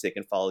breakpoints. They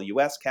can follow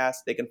USCAST.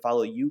 They can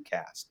follow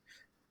UCAST.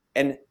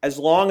 And as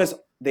long as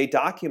they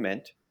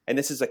document, and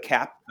this is a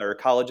CAP or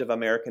College of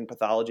American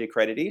Pathology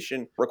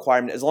accreditation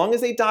requirement, as long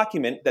as they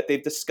document that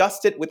they've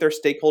discussed it with their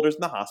stakeholders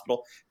in the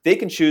hospital, they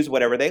can choose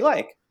whatever they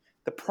like.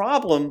 The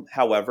problem,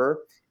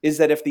 however, is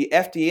that if the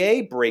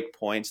FDA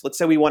breakpoints, let's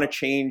say we want to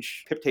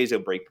change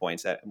piptazo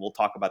breakpoints, and we'll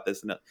talk about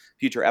this in a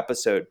future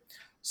episode.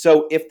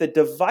 So if the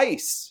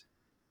device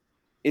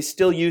is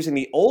still using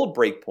the old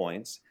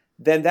breakpoints,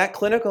 then that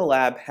clinical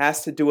lab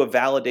has to do a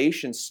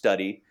validation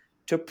study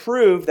to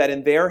prove that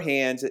in their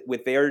hands,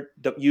 with their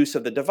use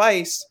of the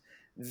device,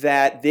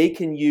 that they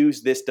can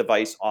use this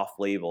device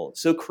off-label.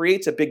 So it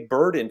creates a big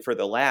burden for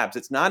the labs.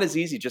 It's not as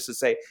easy just to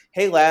say,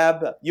 hey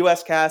lab,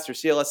 USCAST or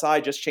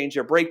CLSI just changed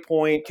their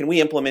breakpoint. Can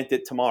we implement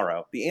it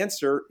tomorrow? The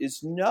answer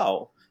is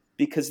no,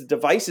 because the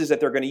devices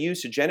that they're going to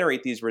use to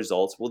generate these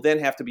results will then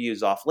have to be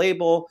used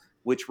off-label,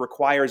 which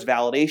requires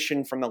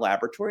validation from the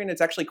laboratory, and it's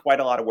actually quite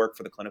a lot of work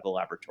for the clinical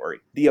laboratory.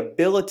 The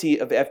ability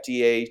of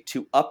FDA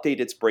to update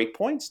its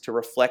breakpoints to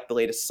reflect the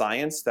latest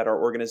science that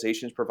our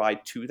organizations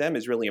provide to them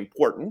is really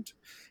important.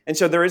 And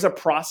so there is a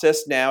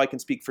process now, I can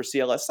speak for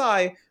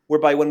CLSI,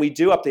 whereby when we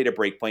do update a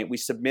breakpoint, we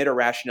submit a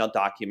rationale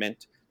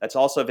document that's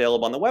also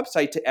available on the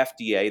website to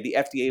FDA. The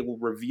FDA will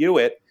review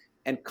it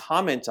and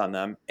comment on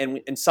them. And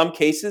in some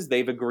cases,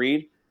 they've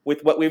agreed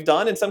with what we've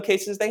done. In some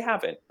cases, they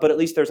haven't. But at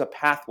least there's a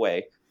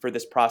pathway for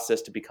this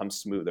process to become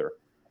smoother.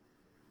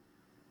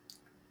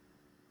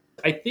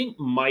 I think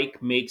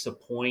Mike makes a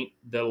point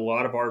that a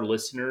lot of our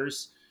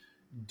listeners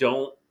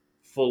don't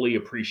fully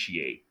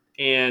appreciate.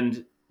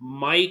 And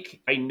Mike,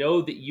 I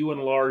know that you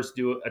and Lars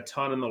do a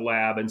ton in the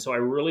lab, and so I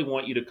really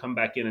want you to come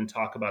back in and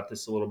talk about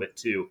this a little bit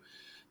too.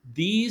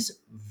 These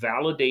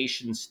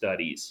validation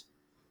studies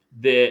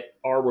that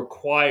are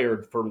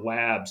required for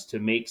labs to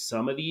make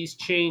some of these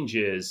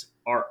changes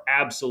are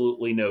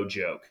absolutely no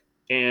joke.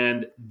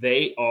 And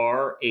they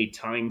are a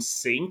time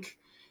sink.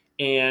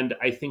 And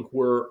I think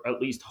we're, at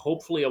least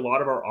hopefully, a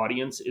lot of our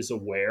audience is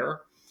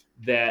aware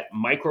that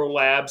micro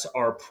labs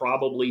are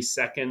probably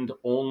second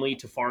only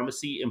to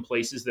pharmacy in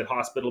places that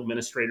hospital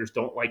administrators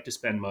don't like to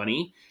spend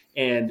money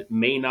and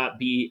may not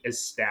be as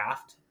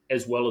staffed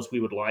as well as we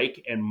would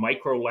like. And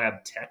micro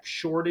lab tech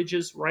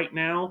shortages right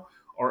now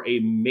are a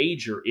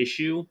major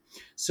issue.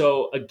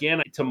 So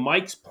again, to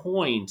Mike's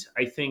point,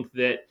 I think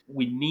that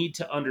we need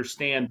to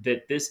understand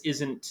that this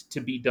isn't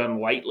to be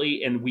done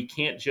lightly, and we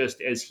can't just,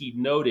 as he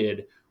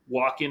noted,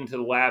 walk into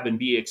the lab and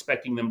be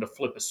expecting them to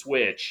flip a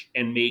switch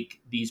and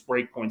make these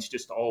breakpoints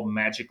just all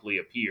magically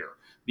appear,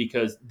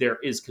 because there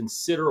is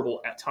considerable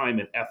time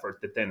and effort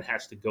that then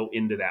has to go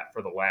into that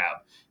for the lab.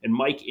 And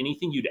Mike,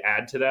 anything you'd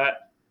add to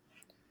that?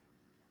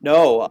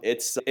 No,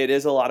 it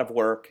is a lot of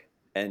work.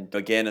 And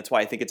again, that's why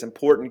I think it's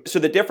important. So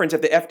the difference,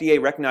 if the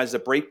FDA recognizes a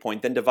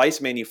breakpoint, then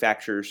device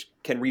manufacturers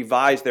can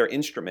revise their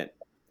instrument.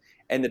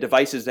 And the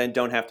devices then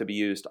don't have to be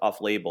used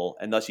off-label,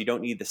 and thus you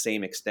don't need the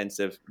same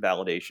extensive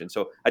validation.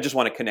 So I just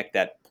want to connect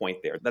that point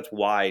there. That's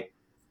why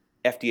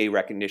FDA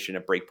recognition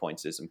of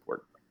breakpoints is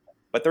important.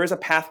 But there is a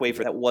pathway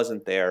for that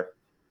wasn't there,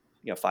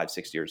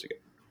 5-6 years ago.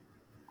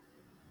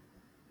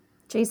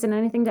 Jason,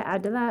 anything to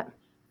add to that?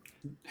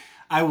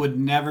 I would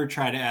never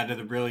try to add to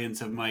the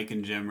brilliance of Mike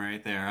and Jim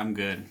right there. I'm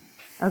good.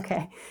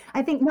 Okay.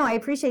 I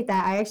appreciate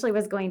that. I actually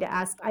was going to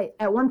ask,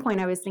 at one point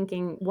I was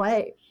thinking,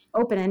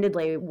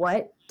 open-endedly,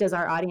 what does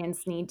our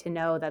audience need to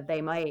know that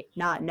they might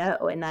not know?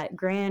 And that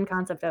grand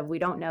concept of we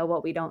don't know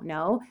what we don't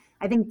know.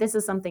 I think this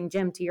is something,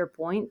 Jim, to your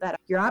point, that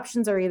your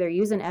options are either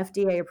use an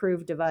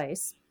FDA-approved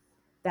device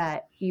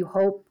that you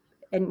hope,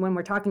 and when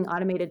we're talking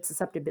automated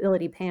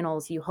susceptibility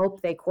panels, you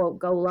hope they, quote,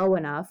 go low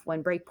enough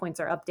when breakpoints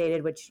are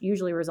updated, which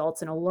usually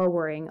results in a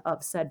lowering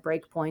of said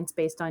breakpoints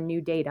based on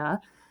new data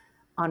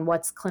on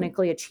what's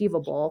clinically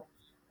achievable.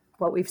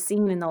 What we've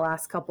seen in the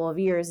last couple of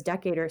years,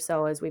 decade or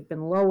so, is we've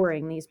been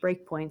lowering these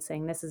breakpoints,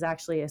 saying this is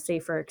actually a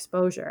safer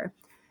exposure.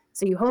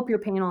 So you hope your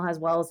panel has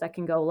wells that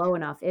can go low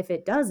enough. If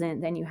it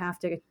doesn't, then you have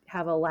to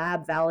have a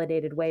lab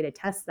validated way to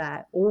test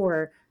that,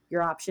 or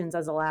your options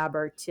as a lab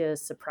are to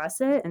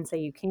suppress it and say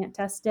you can't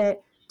test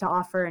it, to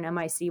offer an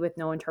MIC with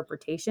no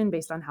interpretation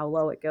based on how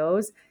low it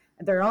goes.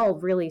 They're all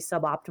really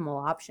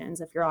suboptimal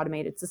options if your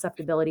automated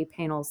susceptibility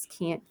panels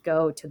can't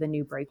go to the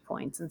new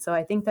breakpoints. And so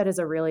I think that is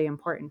a really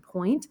important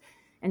point.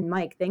 And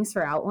Mike, thanks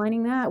for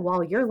outlining that.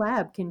 While your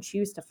lab can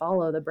choose to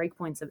follow the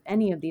breakpoints of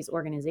any of these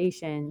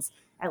organizations,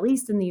 at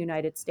least in the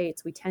United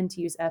States, we tend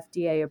to use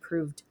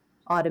FDA-approved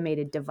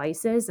automated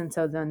devices. And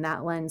so then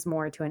that lends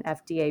more to an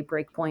FDA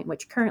breakpoint,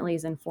 which currently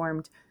is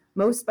informed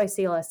most by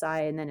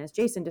CLSI, and then, as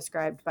Jason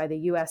described, by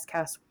the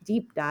USCAST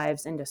deep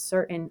dives into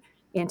certain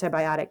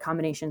antibiotic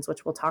combinations,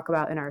 which we'll talk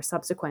about in our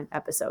subsequent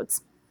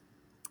episodes.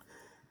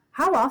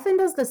 How often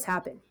does this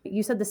happen?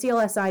 You said the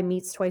CLSI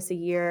meets twice a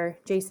year.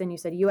 Jason, you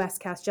said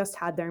USCAST just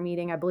had their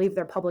meeting. I believe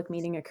their public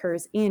meeting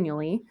occurs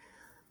annually.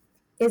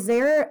 Is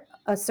there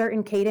a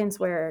certain cadence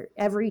where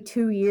every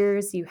 2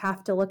 years you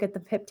have to look at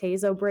the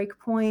Pip/Tazo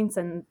breakpoints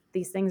and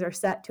these things are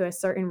set to a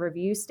certain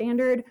review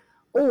standard?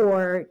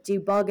 Or do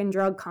bug and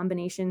drug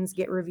combinations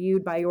get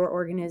reviewed by your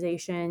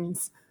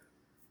organizations?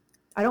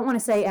 I don't want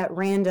to say at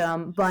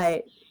random,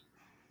 but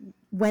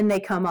when they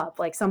come up,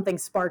 like something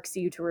sparks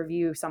you to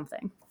review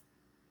something.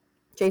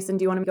 Jason,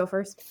 do you want to go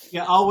first?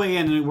 Yeah, I'll weigh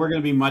in, and we're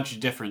going to be much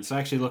different. So I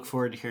actually look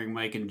forward to hearing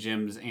Mike and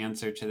Jim's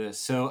answer to this.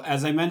 So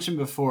as I mentioned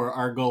before,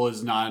 our goal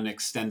is not an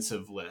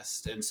extensive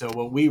list. And so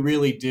what we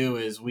really do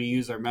is we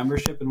use our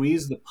membership and we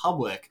use the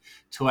public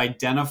to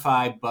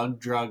identify bug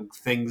drug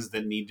things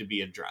that need to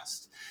be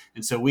addressed.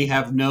 And so we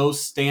have no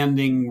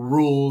standing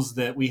rules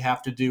that we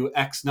have to do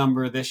X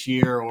number this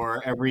year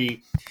or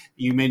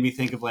you made me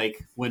think of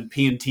like when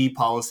P&T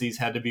policies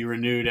had to be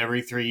renewed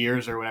every 3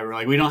 years or whatever.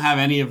 Like we don't have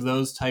any of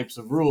those types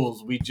of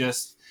rules. We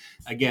just,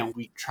 again,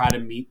 we try to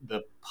meet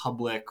the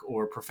public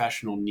or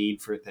professional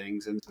need for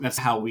things. And that's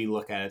how we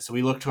look at it. So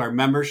we look to our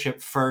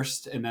membership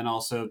first and then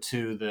also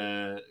to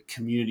the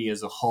community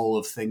as a whole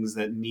of things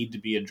that need to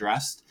be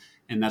addressed.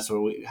 And that's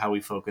how we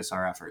focus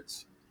our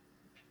efforts.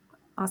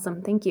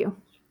 Awesome. Thank you.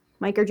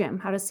 Mike or Jim,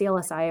 how does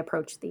CLSI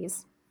approach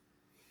these?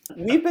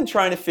 We've been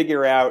trying to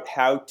figure out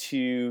how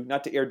to,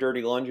 not to air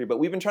dirty laundry, but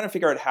we've been trying to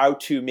figure out how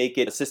to make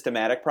it a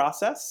systematic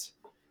process.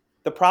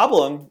 The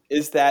problem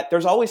is that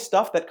there's always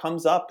stuff that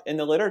comes up in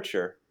the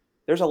literature.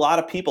 There's a lot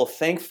of people,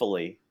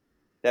 thankfully,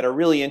 that are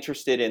really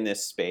interested in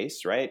this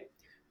space, right?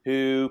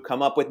 Who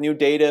come up with new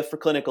data for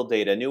clinical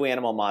data, new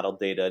animal model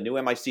data,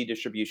 new MIC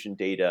distribution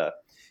data.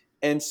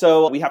 And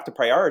so we have to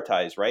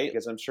prioritize, right?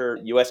 Because I'm sure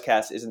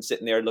USCAST isn't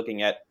sitting there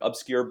looking at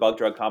obscure bug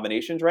drug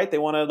combinations, right? They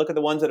want to look at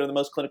the ones that are the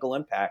most clinical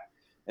impact.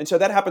 And so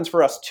that happens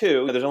for us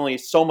too. There's only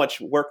so much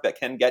work that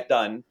can get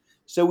done.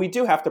 So we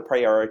do have to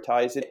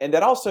prioritize it. And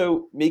that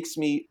also makes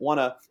me want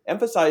to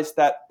emphasize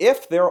that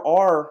if there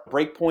are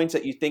breakpoints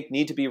that you think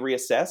need to be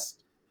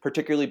reassessed,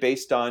 particularly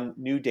based on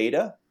new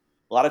data,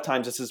 a lot of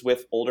times this is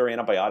with older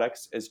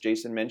antibiotics, as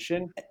Jason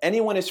mentioned,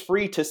 anyone is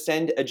free to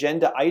send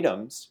agenda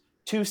items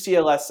to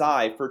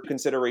CLSI for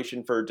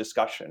consideration for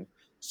discussion.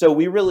 So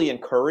we really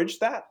encourage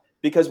that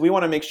because we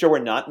want to make sure we're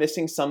not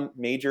missing some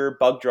major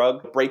bug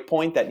drug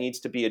breakpoint that needs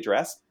to be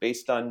addressed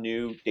based on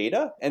new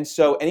data. And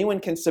so anyone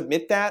can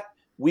submit that.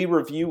 We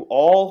review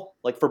all,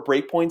 like for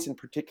breakpoints in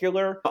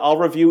particular, I'll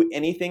review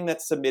anything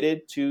that's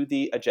submitted to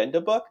the agenda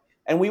book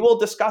and we will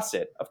discuss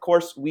it. Of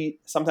course, we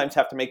sometimes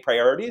have to make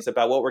priorities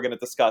about what we're going to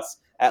discuss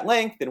at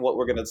length and what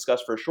we're going to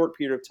discuss for a short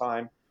period of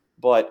time.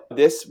 But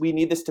we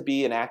need this to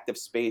be an active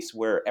space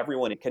where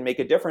everyone can make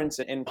a difference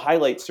and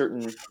highlight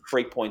certain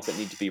breakpoints that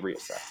need to be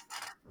reassessed.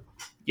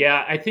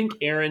 Yeah, I think,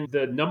 Aaron,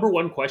 the number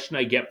one question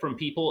I get from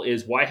people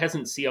is why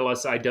hasn't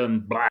CLSI done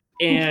blah?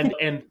 And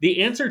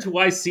the answer to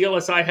why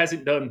CLSI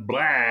hasn't done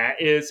blah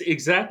is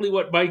exactly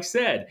what Mike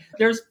said.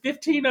 There's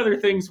 15 other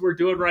things we're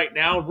doing right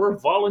now. We're a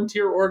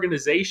volunteer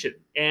organization.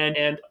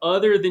 And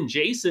other than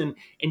Jason,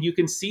 and you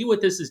can see what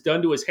this has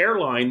done to his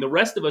hairline, the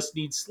rest of us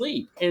need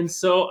sleep. And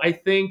so I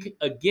think,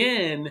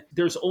 again,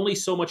 there's only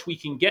so much we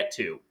can get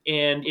to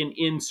and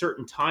in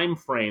certain time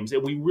frames.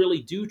 And we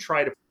really do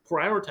try to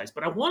prioritize.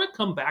 But I want to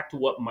come back to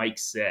what Mike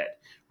said,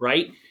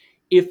 right?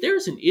 If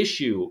there's an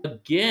issue,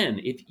 again,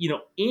 if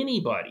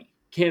anybody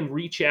can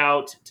reach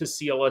out to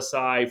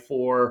CLSI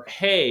for,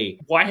 hey,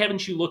 why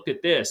haven't you looked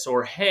at this?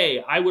 Or,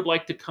 hey, I would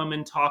like to come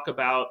and talk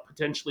about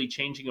potentially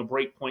changing a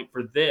breakpoint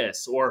for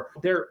this. Or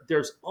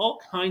there's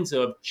all kinds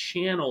of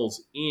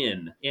channels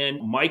in.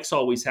 And Mike's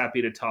always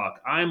happy to talk.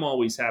 I'm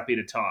always happy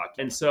to talk.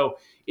 And so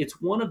it's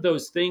one of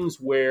those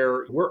things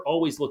where we're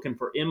always looking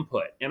for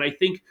input. And I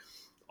think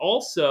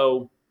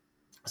also,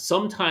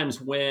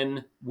 sometimes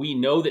when we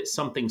know that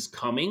something's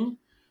coming,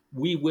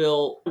 we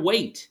will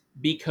wait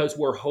because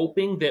we're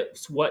hoping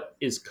that what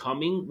is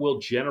coming will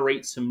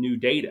generate some new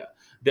data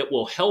that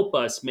will help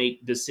us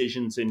make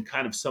decisions in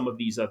kind of some of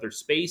these other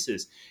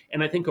spaces.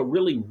 And I think a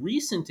really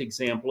recent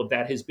example of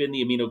that has been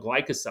the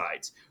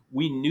aminoglycosides.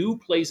 We knew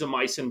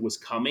plazomicin was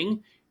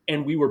coming,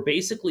 and we were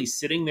basically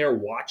sitting there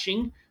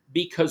watching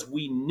because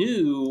we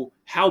knew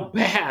how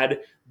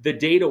bad the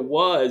data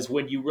was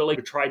when you really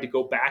tried to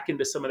go back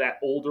into some of that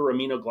older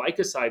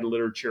aminoglycoside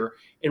literature.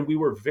 And we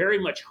were very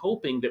much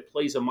hoping that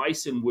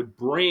plazomicin would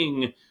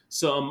bring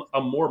a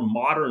more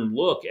modern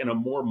look and a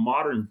more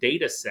modern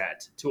data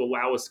set to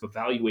allow us to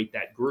evaluate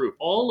that group.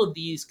 All of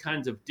these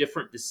kinds of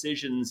different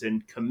decisions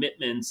and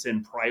commitments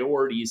and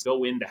priorities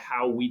go into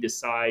how we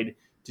decide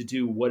to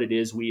do what it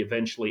is we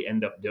eventually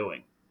end up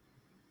doing.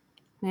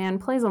 Man,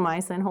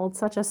 plazomicin holds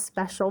such a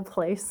special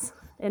place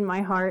in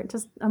my heart.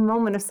 Just a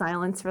moment of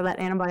silence for that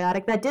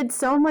antibiotic that did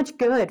so much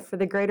good for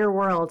the greater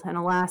world. And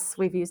alas,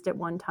 we've used it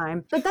one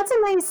time. But that's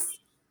a nice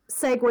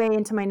segue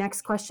into my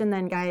next question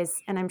then,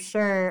 guys. And I'm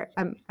sure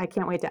I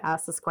can't wait to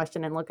ask this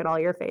question and look at all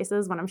your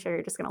faces, but I'm sure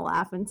you're just going to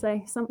laugh and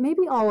say, so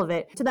maybe all of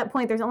it. To that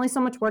point, there's only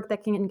so much work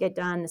that can get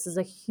done. This is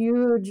a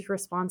huge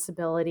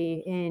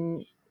responsibility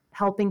in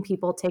helping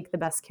people take the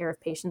best care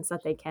of patients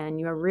that they can.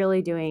 You are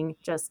really doing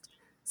just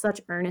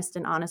such earnest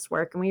and honest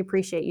work, and we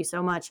appreciate you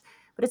so much.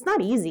 But it's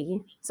not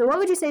easy. So what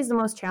would you say is the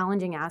most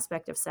challenging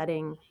aspect of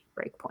setting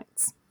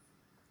breakpoints?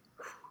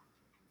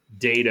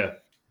 Data.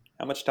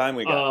 How much time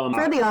we got?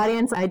 For the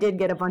audience, I did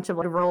get a bunch of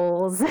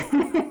roles.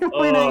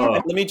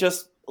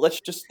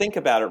 Let's just think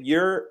about it.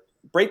 Your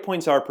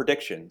breakpoints are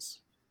predictions.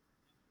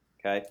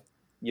 Okay?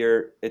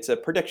 It's a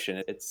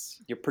prediction.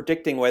 You're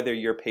predicting whether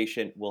your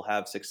patient will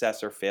have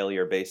success or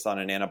failure based on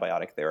an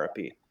antibiotic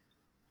therapy.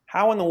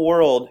 How in the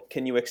world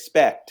can you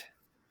expect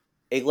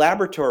a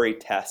laboratory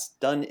test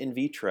done in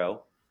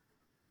vitro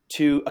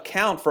to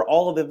account for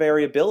all of the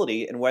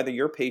variability and whether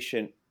your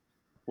patient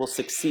will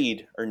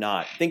succeed or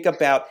not? Think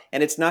about,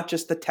 and it's not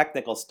just the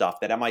technical stuff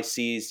that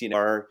MICs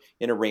are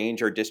in a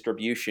range or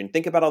distribution.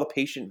 Think about all the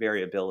patient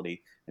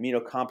variability,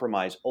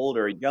 immunocompromised,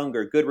 older,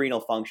 younger, good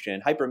renal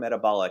function,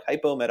 hypermetabolic,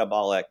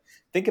 hypometabolic.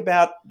 Think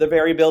about the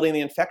variability in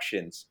the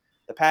infections,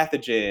 the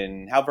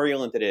pathogen, how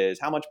virulent it is,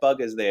 how much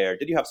bug is there,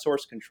 did you have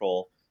source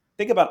control?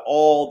 Think about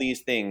all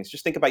these things.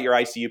 Just think about your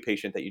ICU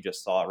patient that you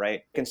just saw,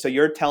 right? And so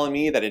you're telling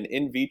me that an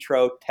in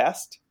vitro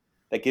test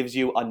that gives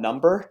you a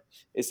number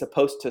is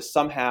supposed to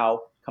somehow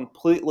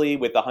completely,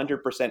 with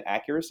 100%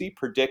 accuracy,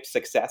 predict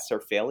success or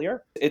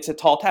failure? It's a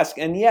tall task.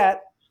 And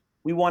yet,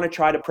 we want to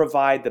try to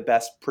provide the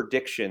best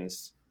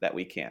predictions that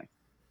we can.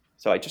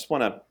 So I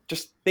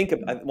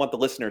want the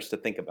listeners to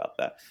think about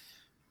that.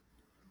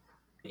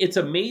 It's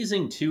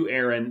amazing too,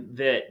 Aaron,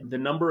 that the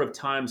number of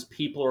times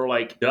people are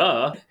like,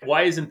 duh,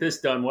 why isn't this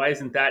done? Why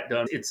isn't that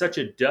done? It's such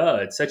a duh.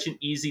 It's such an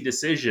easy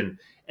decision.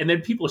 And then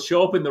people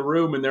show up in the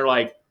room and they're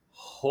like,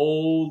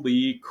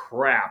 holy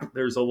crap,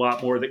 there's a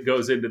lot more that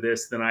goes into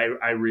this than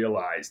I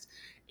realized.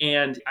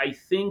 And I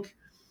think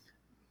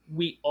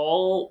we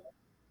all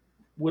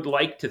would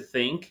like to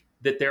think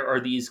that there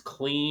are these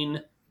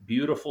clean,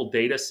 beautiful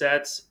data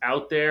sets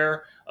out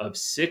there of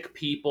sick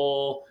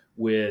people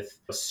with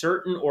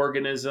certain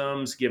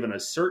organisms given a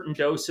certain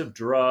dose of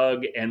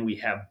drug, and we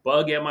have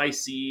bug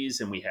MICs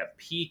and we have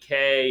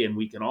PK, and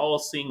we can all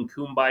sing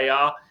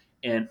Kumbaya,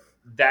 and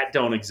that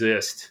don't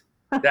exist.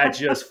 That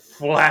just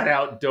flat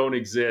out don't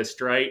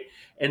exist, right?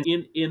 And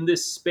in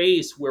this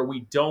space where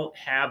we don't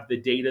have the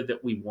data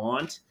that we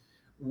want,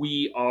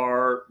 we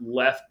are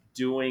left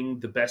doing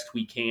the best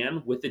we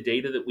can with the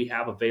data that we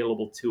have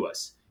available to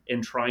us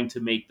and trying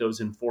to make those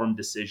informed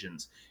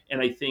decisions.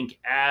 And I think,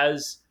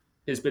 as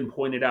has been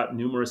pointed out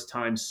numerous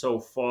times so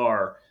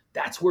far,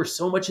 that's where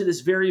so much of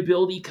this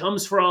variability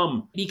comes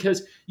from,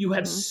 because you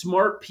have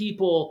smart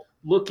people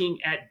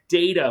looking at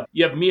data.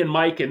 You have me and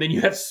Mike, and then you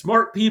have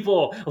smart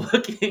people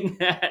looking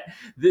at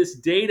this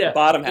data. The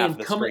bottom half of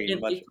the screen,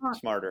 much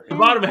smarter. The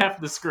bottom half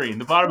of the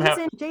screen.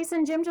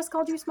 Jason, Jim just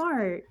called you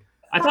smart.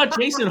 I thought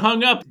Jason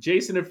hung up.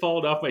 Jason had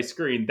fallen off my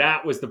screen.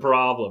 That was the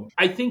problem.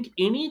 I think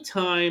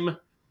anytime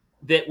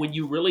that when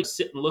you really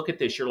sit and look at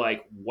this, you're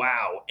like,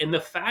 wow. And the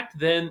fact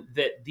then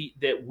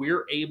that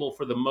we're able,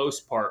 for the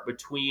most part,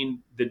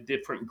 between the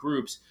different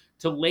groups,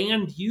 to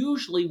land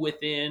usually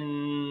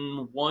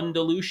within one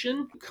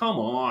dilution. Come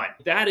on.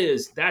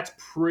 That's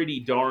pretty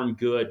darn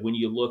good when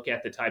you look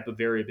at the type of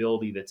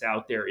variability that's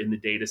out there in the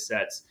data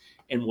sets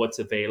and what's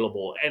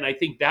available. And I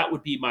think that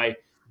would be my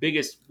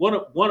biggest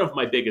one of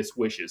my biggest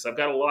wishes. I've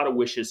got a lot of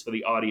wishes for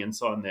the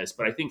audience on this,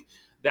 but I think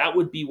that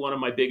would be one of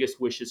my biggest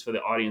wishes for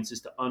the audience,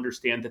 is to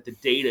understand that the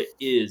data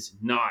is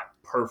not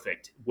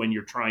perfect when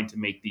you're trying to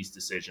make these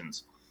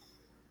decisions.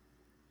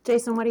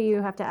 Jason, what do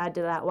you have to add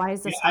to that? Why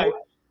is this hard?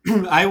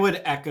 I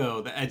would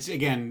echo that.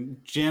 Again,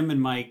 Jim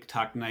and Mike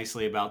talked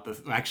nicely about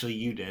actually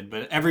you did,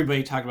 but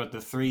everybody talked about the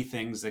three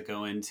things that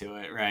go into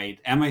it, right?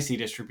 MIC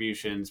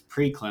distributions,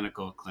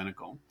 preclinical,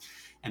 clinical.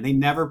 And they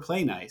never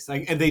play nice.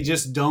 They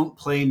just don't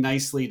play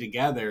nicely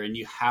together. And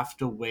you have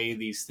to weigh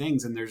these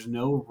things. And there's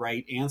no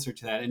right answer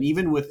to that. And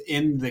even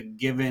within the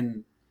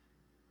given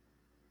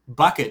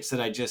buckets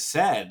that I just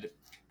said,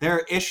 there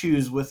are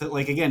issues with it.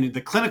 Like, again, the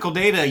clinical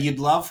data, you'd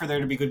love for there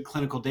to be good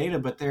clinical data,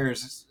 but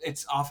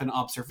it's often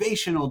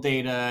observational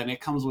data, and it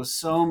comes with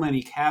so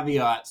many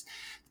caveats.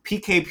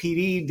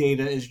 PKPD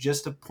data is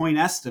just a point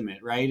estimate,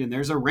 right? And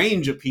there's a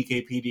range of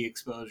PKPD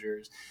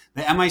exposures.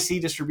 The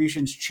MIC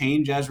distributions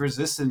change as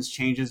resistance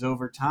changes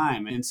over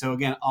time. And so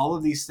again, all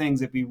of these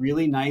things, it'd be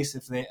really nice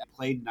if they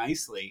played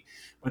nicely,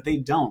 but they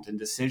don't, and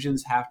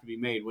decisions have to be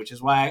made, which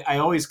is why I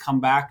always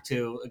come back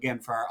to, again,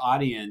 for our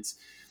audience,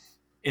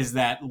 is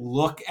that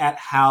look at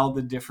how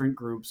the different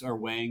groups are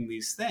weighing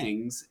these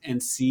things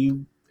and see,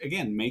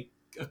 again, make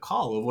a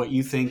call of what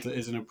you think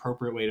is an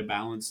appropriate way to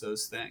balance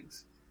those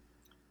things.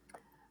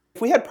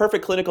 If we had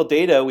perfect clinical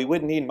data, we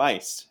wouldn't need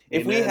mice.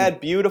 If we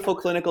had beautiful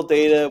clinical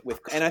data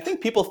and I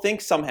think people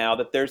think somehow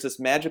that there's this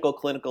magical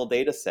clinical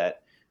data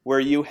set where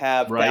you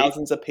have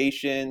thousands of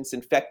patients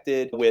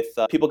infected with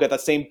people get the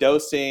same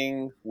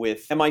dosing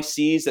with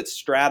MICs that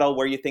straddle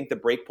where you think the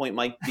breakpoint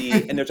might be.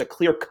 And there's a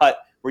clear cut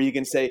where you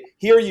can say,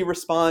 here you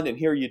respond and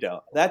here you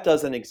don't. That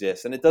doesn't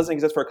exist. And it doesn't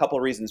exist for a couple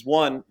of reasons.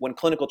 One, when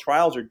clinical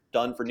trials are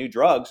done for new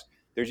drugs,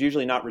 there's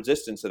usually not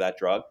resistance to that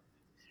drug.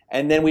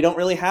 And then we don't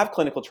really have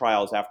clinical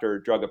trials after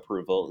drug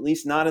approval, at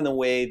least not in the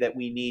way that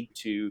we need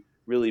to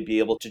really be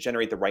able to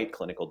generate the right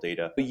clinical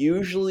data. But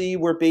usually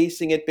we're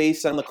basing it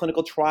based on the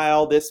clinical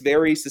trial, this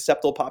very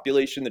susceptible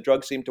population, the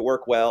drugs seem to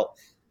work well.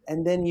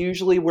 And then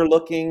usually we're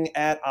looking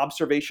at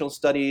observational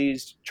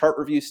studies, chart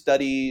review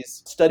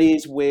studies,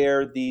 studies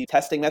where the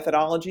testing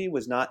methodology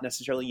was not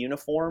necessarily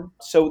uniform.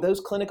 So those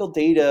clinical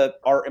data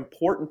are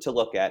important to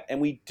look at,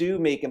 and we do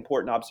make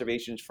important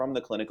observations from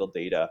the clinical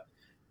data.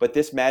 But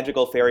this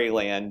magical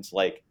fairyland,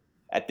 like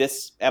at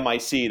this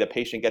MIC, the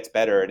patient gets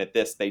better, and at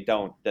this, they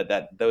don't,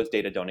 that those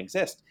data don't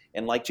exist.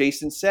 And like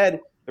Jason said,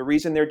 the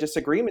reason there are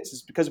disagreements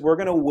is because we're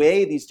going to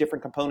weigh these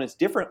different components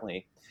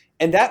differently.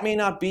 And that may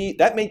not be,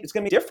 it's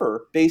going to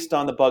differ based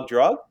on the bug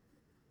drug.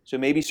 So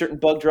maybe certain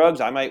bug drugs,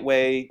 I might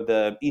weigh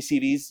the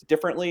ECVs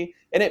differently.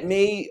 And it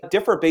may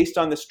differ based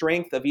on the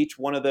strength of each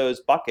one of those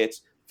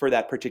buckets for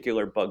that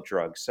particular bug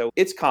drug. So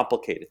it's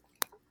complicated.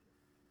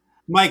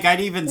 Mike,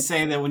 I'd even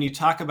say that when you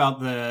talk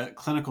about the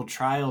clinical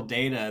trial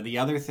data, the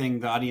other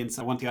thing I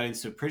want the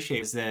audience to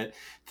appreciate is that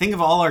think of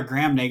all our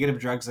gram-negative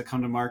drugs that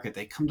come to market.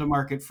 They come to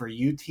market for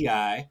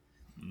UTI,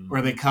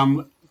 or they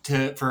come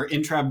for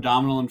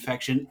intra-abdominal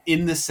infection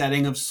in the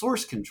setting of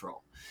source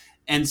control.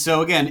 And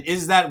so again,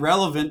 is that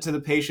relevant to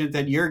the patient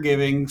that you're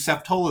giving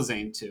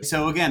ceftolozane to?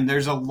 So again,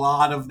 there's a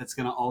lot of that's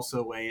going to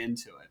also weigh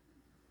into it.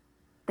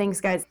 Thanks,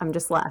 guys. I'm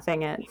just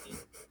laughing at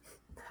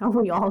how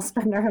we all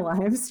spend our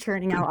lives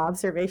churning out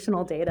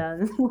observational data,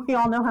 and we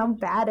all know how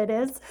bad it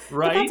is.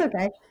 Right. But that's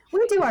okay.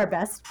 We do our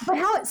best. But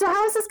how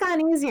has this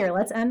gotten easier?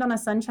 Let's end on a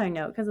sunshine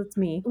note, because it's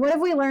me. What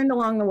have we learned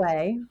along the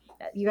way?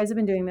 You guys have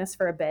been doing this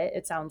for a bit,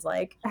 it sounds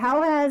like.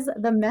 How has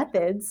the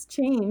methods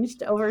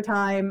changed over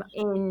time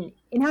in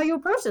how you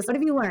approach this? What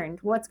have you learned?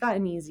 What's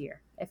gotten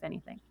easier, if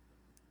anything?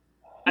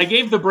 I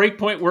gave the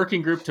Breakpoint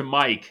working group to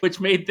Mike,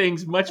 which made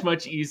things much,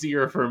 much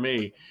easier for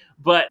me.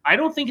 But I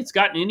don't think it's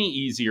gotten any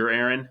easier,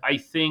 Aaron. I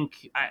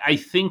think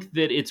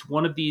that it's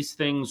one of these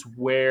things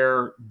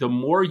where the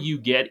more you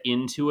get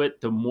into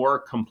it, the more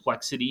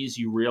complexities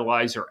you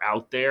realize are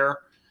out there.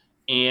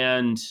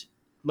 And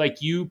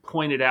like you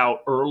pointed out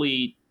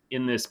early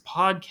in this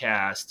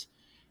podcast,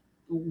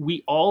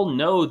 we all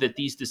know that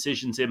these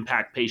decisions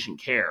impact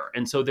patient care.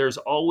 And so there's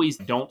always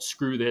don't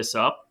screw this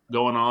up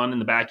going on in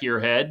the back of your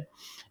head.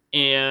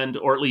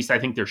 Or at least I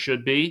think there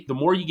should be. The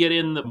more you get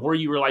in, the more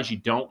you realize you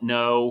don't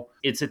know.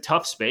 It's a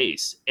tough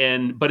space,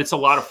 but it's a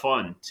lot of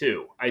fun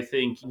too. I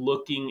think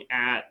looking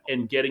at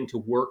and getting to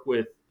work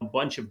with a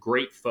bunch of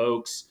great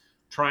folks,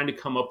 trying to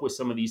come up with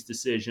some of these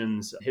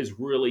decisions has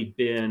really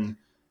been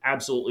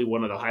absolutely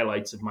one of the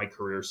highlights of my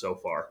career so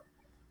far.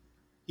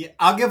 Yeah,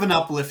 I'll give an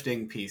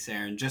uplifting piece,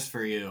 Aaron, just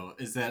for you,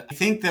 is that I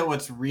think that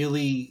what's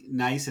really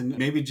nice, and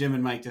maybe Jim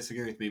and Mike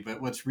disagree with me, but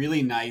what's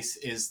really nice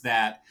is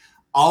that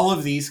all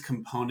of these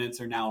components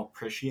are now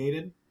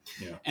appreciated.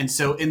 Yeah. And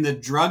so in the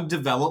drug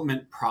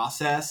development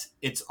process,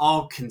 it's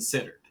all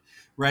considered.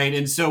 Right.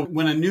 And so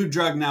when a new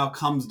drug now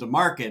comes to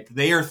market,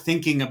 they are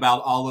thinking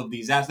about all of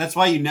these aspects. That's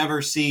why you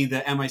never see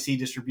the MIC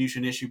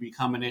distribution issue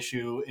become an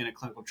issue in a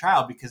clinical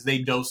trial, because they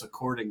dose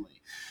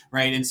accordingly.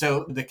 Right. And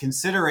so the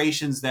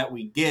considerations that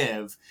we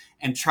give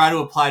and try to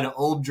apply to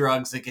old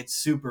drugs that get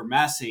super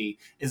messy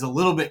is a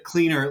little bit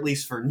cleaner, at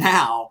least for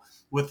now,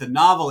 with the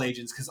novel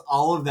agents, because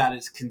all of that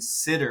is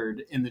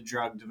considered in the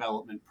drug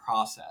development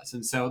process.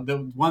 And so the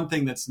one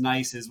thing that's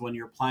nice is when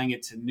you're applying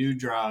it to new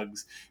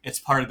drugs, it's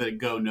part of the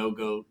go, no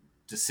go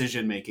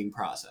decision-making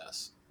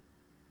process.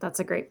 That's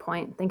a great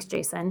point. Thanks,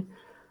 Jason.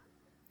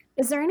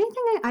 Is there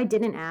anything I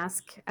didn't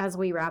ask as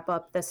we wrap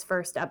up this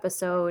first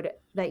episode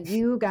that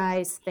you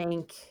guys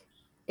think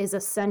is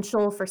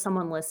essential for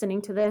someone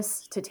listening to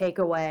this to take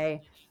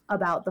away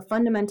about the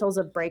fundamentals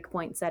of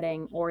breakpoint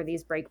setting or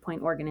these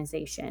breakpoint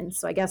organizations?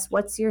 So I guess,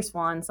 what's your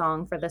swan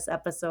song for this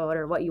episode,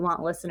 or what you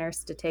want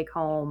listeners to take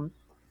home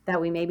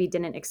that we maybe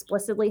didn't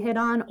explicitly hit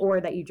on,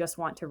 or that you just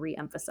want to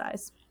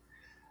reemphasize?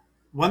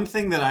 One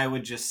thing that I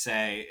would just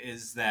say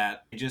is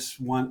that I just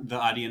want the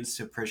audience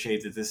to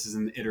appreciate that this is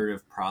an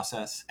iterative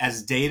process.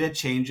 As data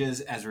changes,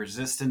 as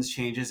resistance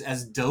changes,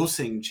 as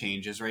dosing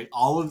changes, right?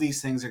 All of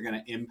these things are going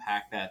to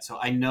impact that. So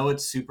I know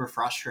it's super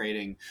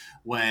frustrating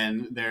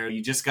when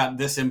you just got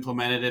this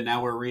implemented and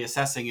now we're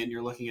reassessing it and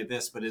you're looking at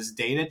this. But as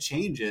data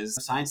changes,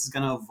 science is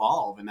going to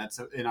evolve, and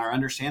our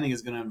understanding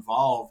is going to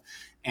evolve.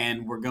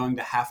 And we're going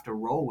to have to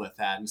roll with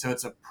that. And so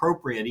it's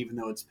appropriate, even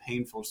though it's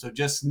painful. So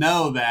just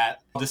know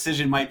that a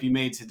decision might be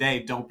made today.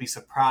 Don't be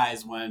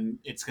surprised when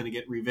it's going to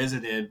get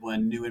revisited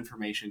when new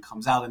information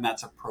comes out, and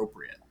that's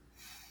appropriate.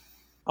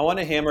 I want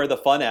to hammer the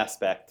fun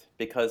aspect,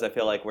 because I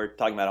feel like we're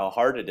talking about how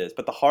hard it is.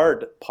 But the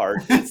hard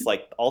part is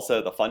like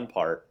also the fun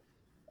part.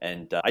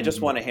 And I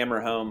just want to hammer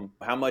home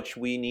how much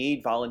we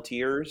need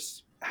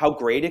volunteers, how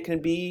great it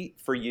can be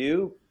for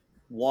you.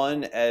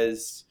 One,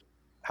 as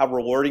how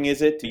rewarding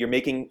is it? You're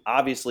making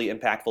obviously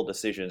impactful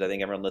decisions. I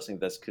think everyone listening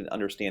to this can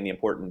understand the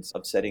importance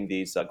of setting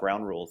these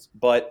ground rules.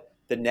 But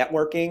the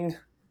networking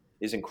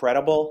is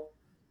incredible.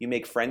 You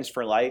make friends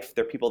for life.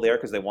 There are people there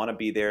because they want to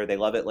be there. They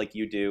love it like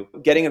you do.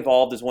 Getting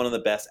involved is one of the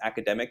best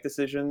academic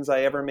decisions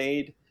I ever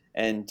made.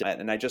 And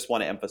I just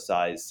want to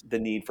emphasize the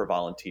need for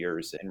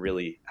volunteers and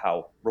really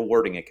how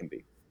rewarding it can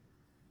be.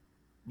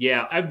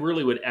 Yeah, I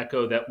really would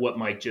echo what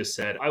Mike just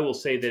said. I will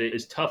say that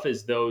as tough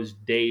as those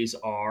days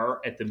are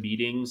at the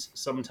meetings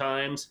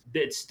sometimes,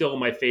 it's still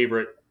my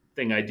favorite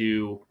thing I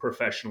do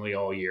professionally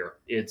all year.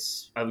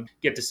 I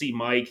get to see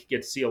Mike,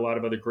 get to see a lot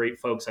of other great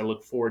folks. I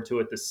look forward to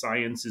it. The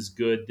science is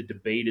good. The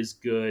debate is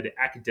good.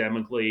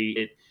 Academically,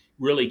 it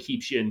really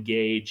keeps you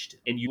engaged,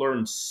 and you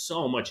learn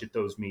so much at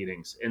those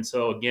meetings. And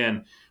so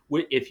again,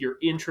 if you're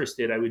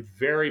interested, I would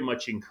very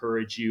much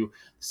encourage you.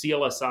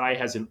 CLSI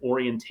has an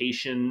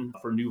orientation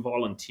for new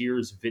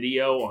volunteers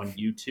video on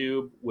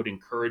YouTube. Would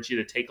encourage you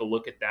to take a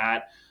look at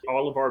that.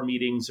 All of our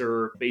meetings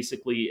are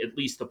basically, at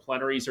least the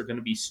plenaries, are going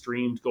to be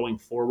streamed going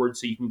forward,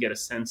 so you can get a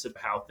sense of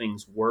how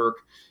things work.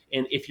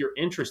 And if you're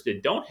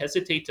interested, don't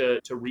hesitate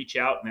to reach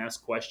out and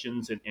ask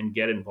questions and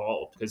get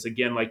involved. Because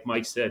again, like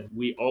Mike said,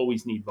 we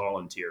always need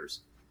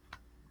volunteers.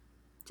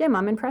 Jim,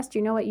 I'm impressed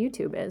you know what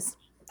YouTube is.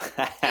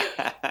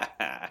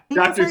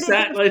 Dr.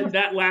 Satlin,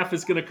 that laugh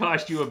is going to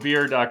cost you a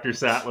beer, Dr.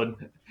 Satlin.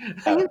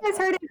 You guys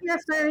heard it here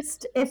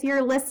first. If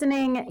you're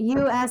listening,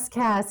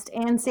 USCAST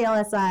and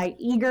CLSI,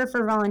 eager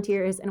for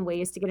volunteers and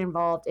ways to get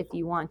involved if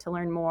you want to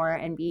learn more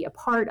and be a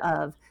part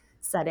of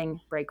setting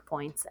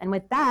breakpoints. And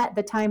with that,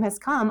 the time has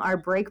come, our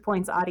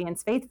Breakpoints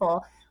audience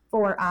faithful,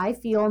 for I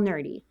Feel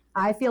Nerdy.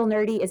 I Feel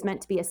Nerdy is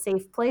meant to be a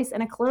safe place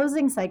and a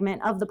closing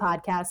segment of the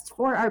podcast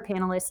for our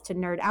panelists to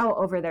nerd out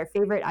over their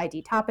favorite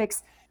ID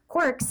topics,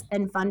 quirks,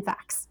 and fun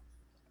facts.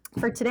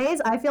 For today's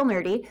I Feel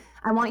Nerdy,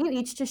 I want you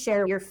each to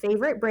share your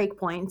favorite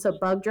breakpoint, so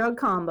bug-drug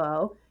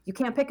combo. You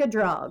can't pick a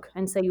drug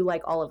and say you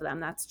like all of them.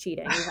 That's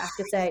cheating. You have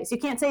to say, so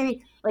you can't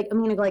say like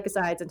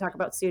aminoglycosides and talk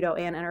about pseudo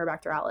and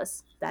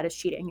enterobacterales. That is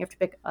cheating. You have to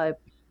pick a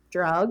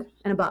drug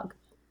and a bug.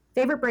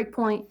 Favorite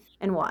breakpoint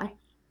and why?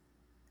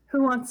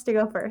 Who wants to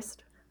go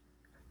first?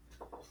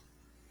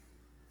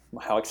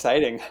 How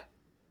exciting.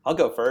 I'll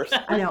go first.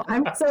 I know.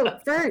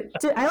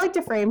 I like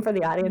to frame for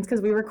the audience, because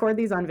we record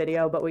these on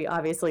video, but we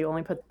obviously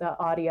only put the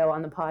audio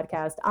on the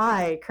podcast.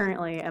 I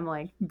currently am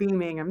like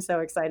beaming. I'm so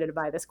excited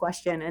by this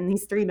question. And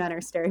these three men are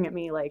staring at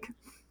me like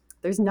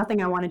there's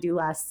nothing I want to do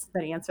less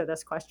than answer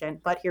this question.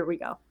 But here we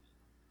go.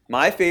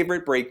 My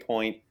favorite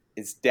breakpoint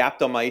is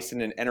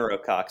daptomycin and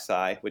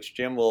enterococci, which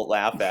Jim will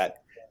laugh at,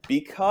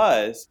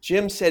 because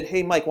Jim said,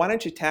 hey, Mike, why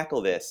don't you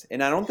tackle this?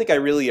 And I don't think I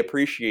really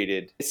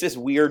appreciated. It's this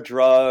weird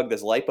drug,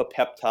 this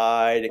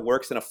lipopeptide. It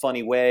works in a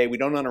funny way. We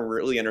don't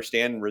really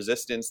understand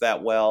resistance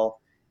that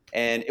well.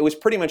 And it was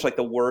pretty much like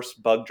the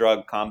worst bug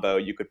drug combo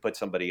you could put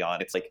somebody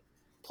on. It's like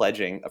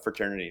pledging a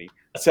fraternity.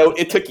 So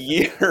it took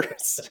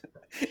years.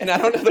 And I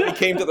don't know that we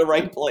came to the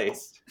right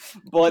place.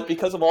 But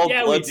because of all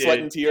blood, sweat,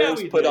 and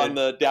tears put on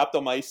the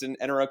daptomycin,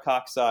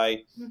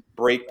 enterococci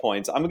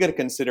breakpoints, I'm going to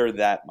consider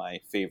that my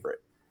favorite.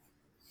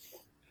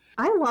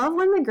 I love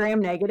when the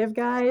gram-negative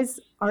guys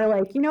are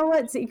like, you know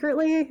what,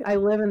 secretly, I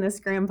live in this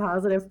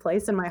gram-positive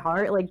place in my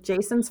heart. Like,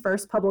 Jason's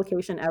first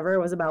publication ever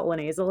was about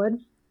linazolid.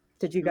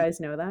 Did you guys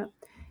know that?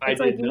 It's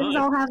like, you guys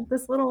all have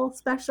this little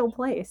special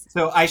place.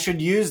 So I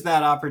should use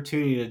that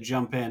opportunity to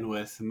jump in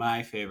with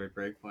my favorite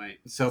breakpoint.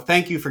 So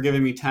thank you for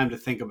giving me time to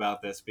think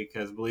about this,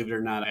 because believe it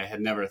or not, I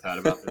had never thought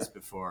about this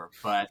before.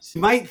 But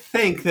you might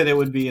think that it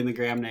would be in the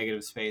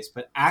gram-negative space,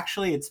 but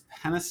actually it's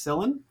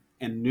penicillin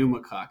and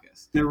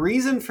pneumococcus. The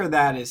reason for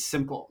that is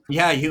simple.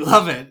 Yeah, you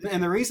love it.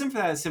 And the reason for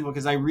that is simple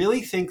because I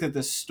really think that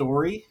the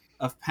story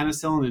of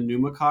penicillin and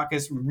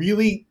pneumococcus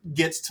really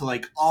gets to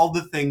like all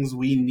the things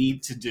we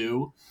need to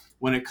do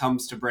when it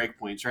comes to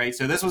breakpoints, right?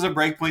 So this was a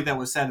breakpoint that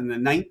was set in the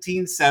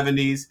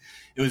 1970s.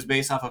 It was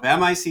based off of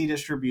MIC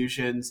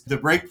distributions. The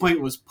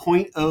breakpoint was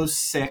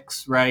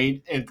 0.06,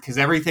 right? Because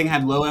everything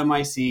had low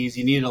MICs.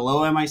 You needed a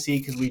low MIC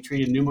because we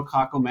treated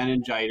pneumococcal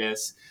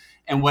meningitis.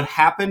 And what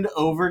happened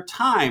over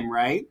time,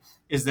 right,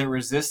 is that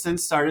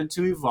resistance started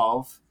to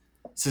evolve.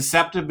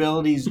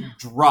 Susceptibilities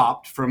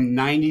dropped from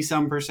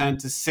 90-some%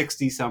 to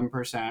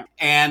 60-some%.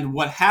 And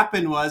what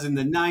happened was in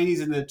the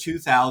 90s and the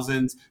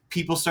 2000s,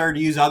 people started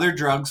to use other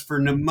drugs for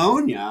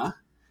pneumonia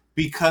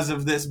because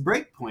of this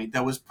breakpoint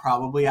that was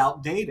probably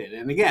outdated.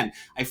 And again,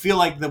 I feel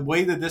like the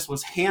way that this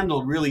was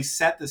handled really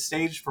set the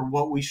stage for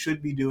what we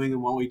should be doing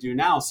and what we do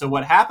now. So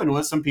what happened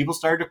was some people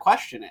started to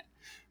question it.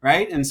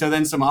 Right. And so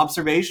then some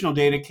observational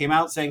data came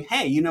out saying,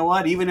 hey, you know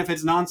what? Even if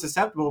it's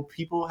non-susceptible,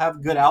 people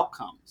have good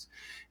outcomes.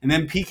 And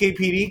then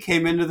PKPD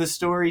came into the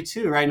story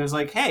too, right? And it was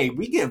like, hey,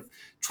 we give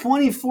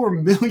 24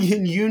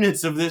 million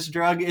units of this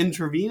drug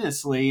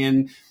intravenously,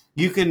 and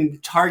you can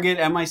target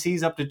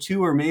MICs up to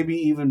 2 or maybe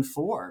even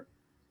 4.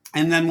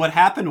 And then what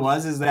happened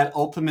is that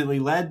ultimately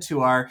led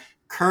to our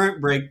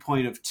current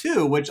breakpoint of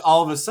 2, which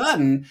all of a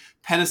sudden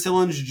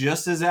penicillin's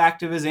just as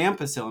active as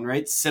ampicillin,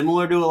 right?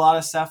 Similar to a lot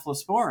of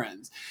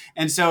cephalosporins.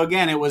 And so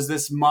again, it was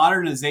this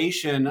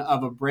modernization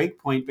of a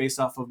breakpoint based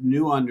off of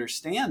new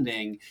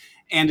understanding.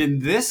 And in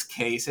this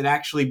case, it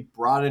actually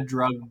brought a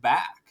drug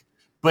back.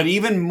 But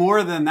even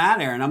more than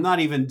that, Aaron, I'm not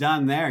even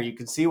done there. You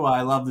can see why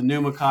I love the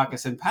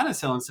pneumococcus and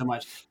penicillin so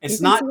much. It's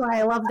not see why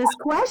I love this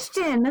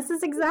question. This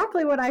is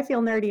exactly what I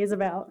feel nerdy is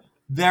about.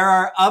 There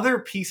are other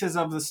pieces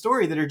of the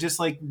story that are just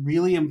like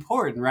really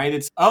important, right?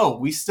 It's,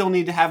 we still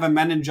need to have a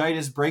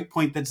meningitis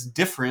breakpoint that's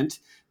different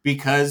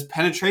because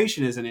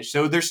penetration is an issue.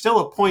 So there's still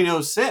a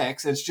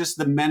 0.06. It's just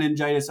the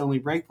meningitis only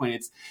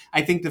breakpoint.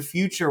 I think the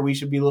future, we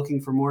should be looking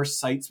for more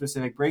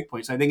site-specific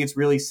breakpoints. I think it's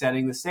really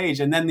setting the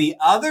stage. And then the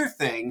other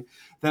thing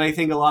that I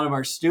think a lot of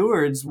our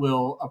stewards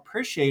will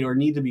appreciate or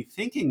need to be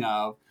thinking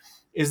of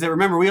is that,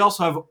 remember, we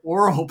also have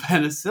oral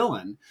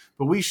penicillin,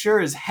 but we sure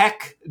as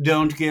heck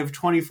don't give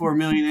 24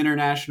 million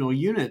international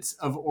units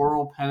of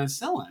oral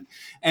penicillin.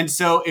 And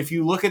so if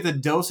you look at the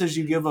doses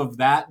you give of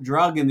that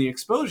drug and the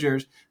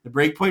exposures, the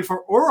breakpoint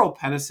for oral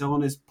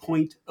penicillin is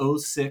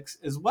 0.06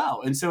 as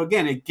well. And so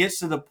again, it gets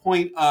to the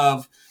point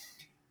of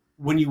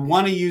when you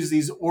want to use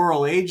these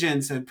oral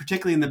agents, and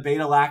particularly in the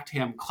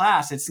beta-lactam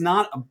class, it's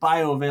not a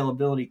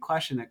bioavailability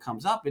question that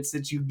comes up. It's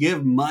that you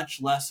give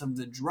much less of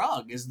the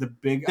drug is the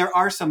big. There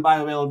are some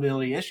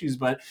bioavailability issues,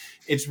 but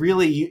it's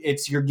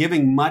you're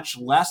giving much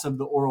less of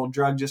the oral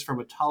drug just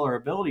from a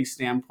tolerability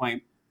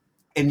standpoint.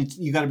 And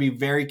you got to be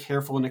very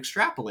careful in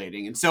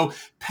extrapolating. And so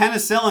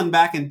penicillin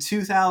back in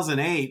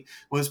 2008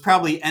 was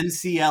probably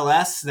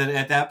NCLS that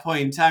at that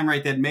point in time,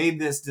 right, that made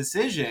this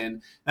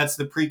decision. That's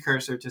the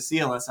precursor to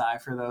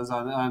CLSI for those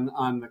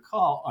on the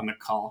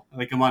call,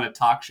 like I'm on a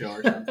talk show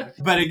or something.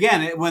 But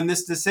again, when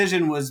this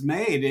decision was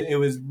made, it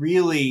was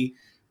really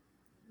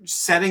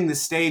setting the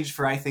stage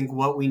for, I think,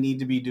 what we need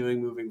to be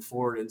doing moving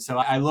forward. And so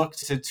I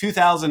looked to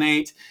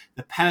 2008,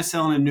 the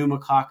penicillin and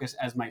pneumococcus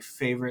as my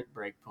favorite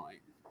breakpoint.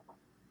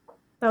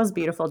 That was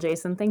beautiful,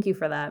 Jason. Thank you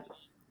for that.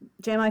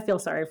 Jim, I feel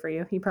sorry for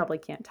you. You probably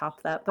can't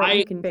top that, but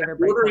you can bigger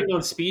break. Bordering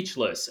on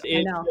speechless.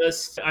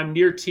 I'm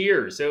near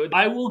tears. So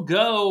I will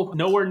go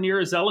nowhere near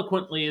as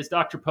eloquently as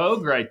Dr.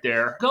 Pogue right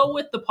there. Go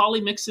with the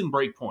polymyxin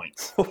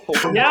breakpoints.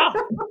 Yeah.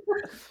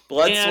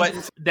 Blood, sweat,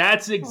 and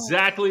that's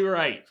exactly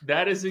right.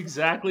 That is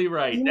exactly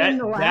right. You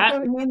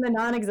mean the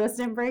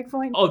non-existent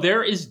breakpoint? Oh,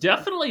 there is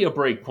definitely a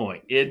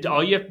breakpoint.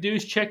 All you have to do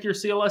is check your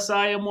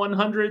CLSI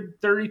M100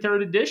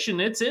 33rd edition.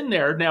 It's in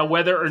there. Now,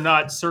 whether or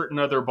not certain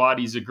other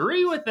bodies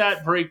agree with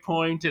that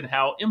breakpoint and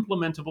how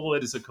implementable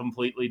it is a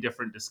completely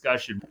different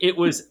discussion. It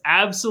was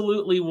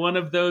absolutely one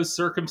of those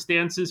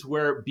circumstances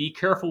where be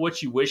careful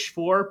what you wish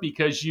for,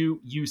 because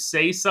you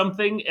say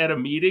something at a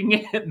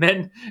meeting and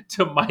then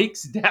to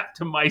Mike's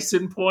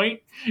daptomycin point,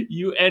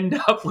 you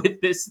end up with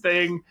this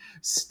thing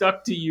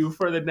stuck to you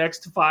for the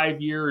next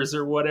 5 years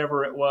or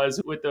whatever it was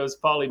with those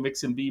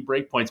polymyxin B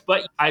breakpoints.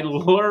 But I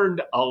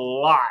learned a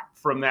lot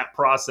from that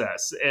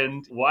process.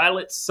 And while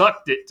it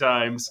sucked at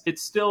times, it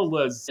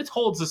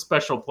holds a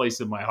special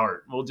place in my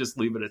heart. We'll just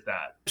leave it at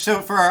that.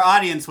 So for our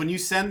audience, when you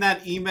send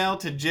that email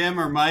to Jim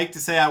or Mike to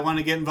say, I want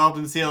to get involved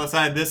in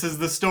CLSI, this is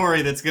the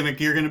story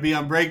you're going to be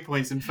on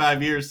Breakpoints in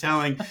 5 years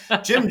telling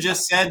Jim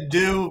just said,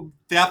 do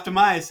the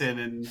optimizing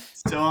and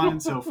so on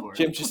and so forth.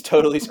 Jim just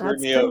totally screwed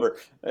me over.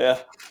 Yeah.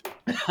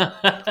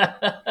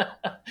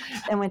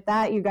 And with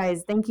that, you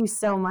guys, thank you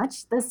so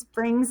much. This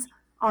brings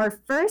our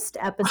first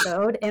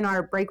episode in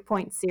our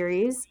Breakpoint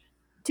series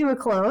to a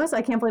close.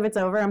 I can't believe it's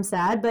over. I'm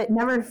sad, but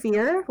never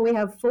fear. We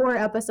have 4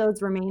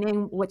 episodes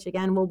remaining, which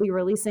again, we'll be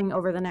releasing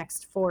over the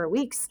next 4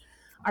 weeks.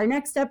 Our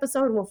next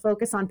episode will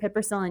focus on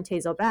piperacillin and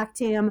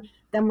tazobactam.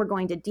 Then we're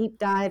going to deep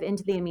dive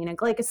into the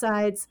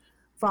aminoglycosides,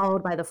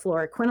 followed by the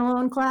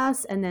fluoroquinolone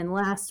class. And then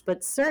last,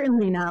 but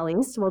certainly not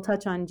least, we'll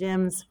touch on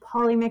Jim's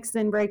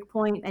polymyxin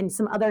Breakpoint and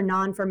some other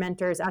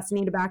non-fermenters,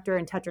 Acinetobacter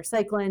and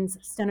tetracyclines,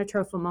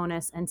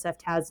 Stenotrophomonas, and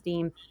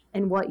ceftazidime,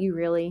 and what you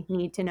really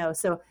need to know.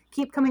 So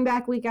keep coming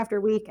back week after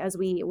week as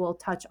we will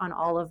touch on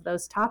all of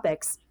those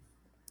topics.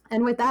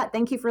 And with that,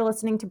 thank you for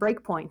listening to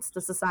Breakpoints, the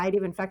Society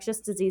of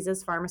Infectious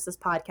Diseases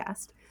Pharmacists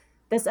podcast.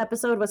 This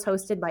episode was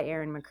hosted by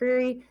Aaron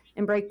McCreary,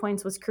 and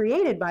Breakpoints was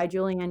created by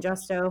Julianne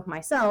Justo,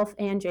 myself,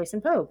 and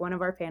Jason Pogue, one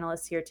of our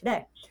panelists here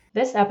today.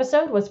 This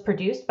episode was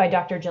produced by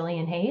Dr.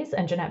 Jillian Hayes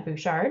and Jeanette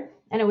Bouchard,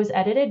 and it was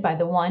edited by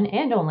the one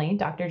and only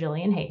Dr.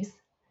 Jillian Hayes.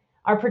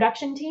 Our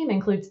production team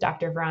includes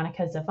Dr.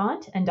 Veronica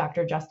Zavant and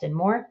Dr. Justin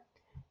Moore.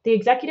 The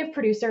executive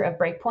producer of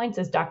Breakpoints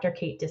is Dr.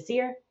 Kate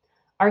Desir.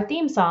 Our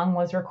theme song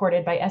was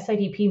recorded by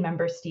SIDP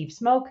member Steve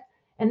Smoke,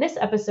 and this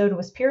episode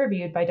was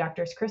peer-reviewed by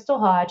Drs. Crystal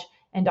Hodge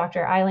and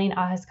Dr. Eileen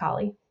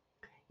Ahaskali.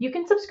 You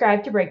can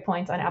subscribe to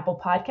Breakpoints on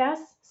Apple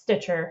Podcasts,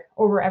 Stitcher,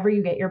 or wherever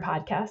you get your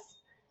podcasts.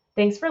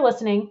 Thanks for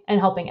listening and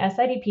helping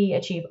SIDP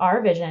achieve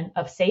our vision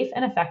of safe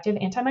and effective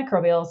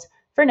antimicrobials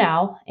for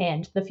now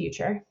and the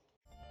future.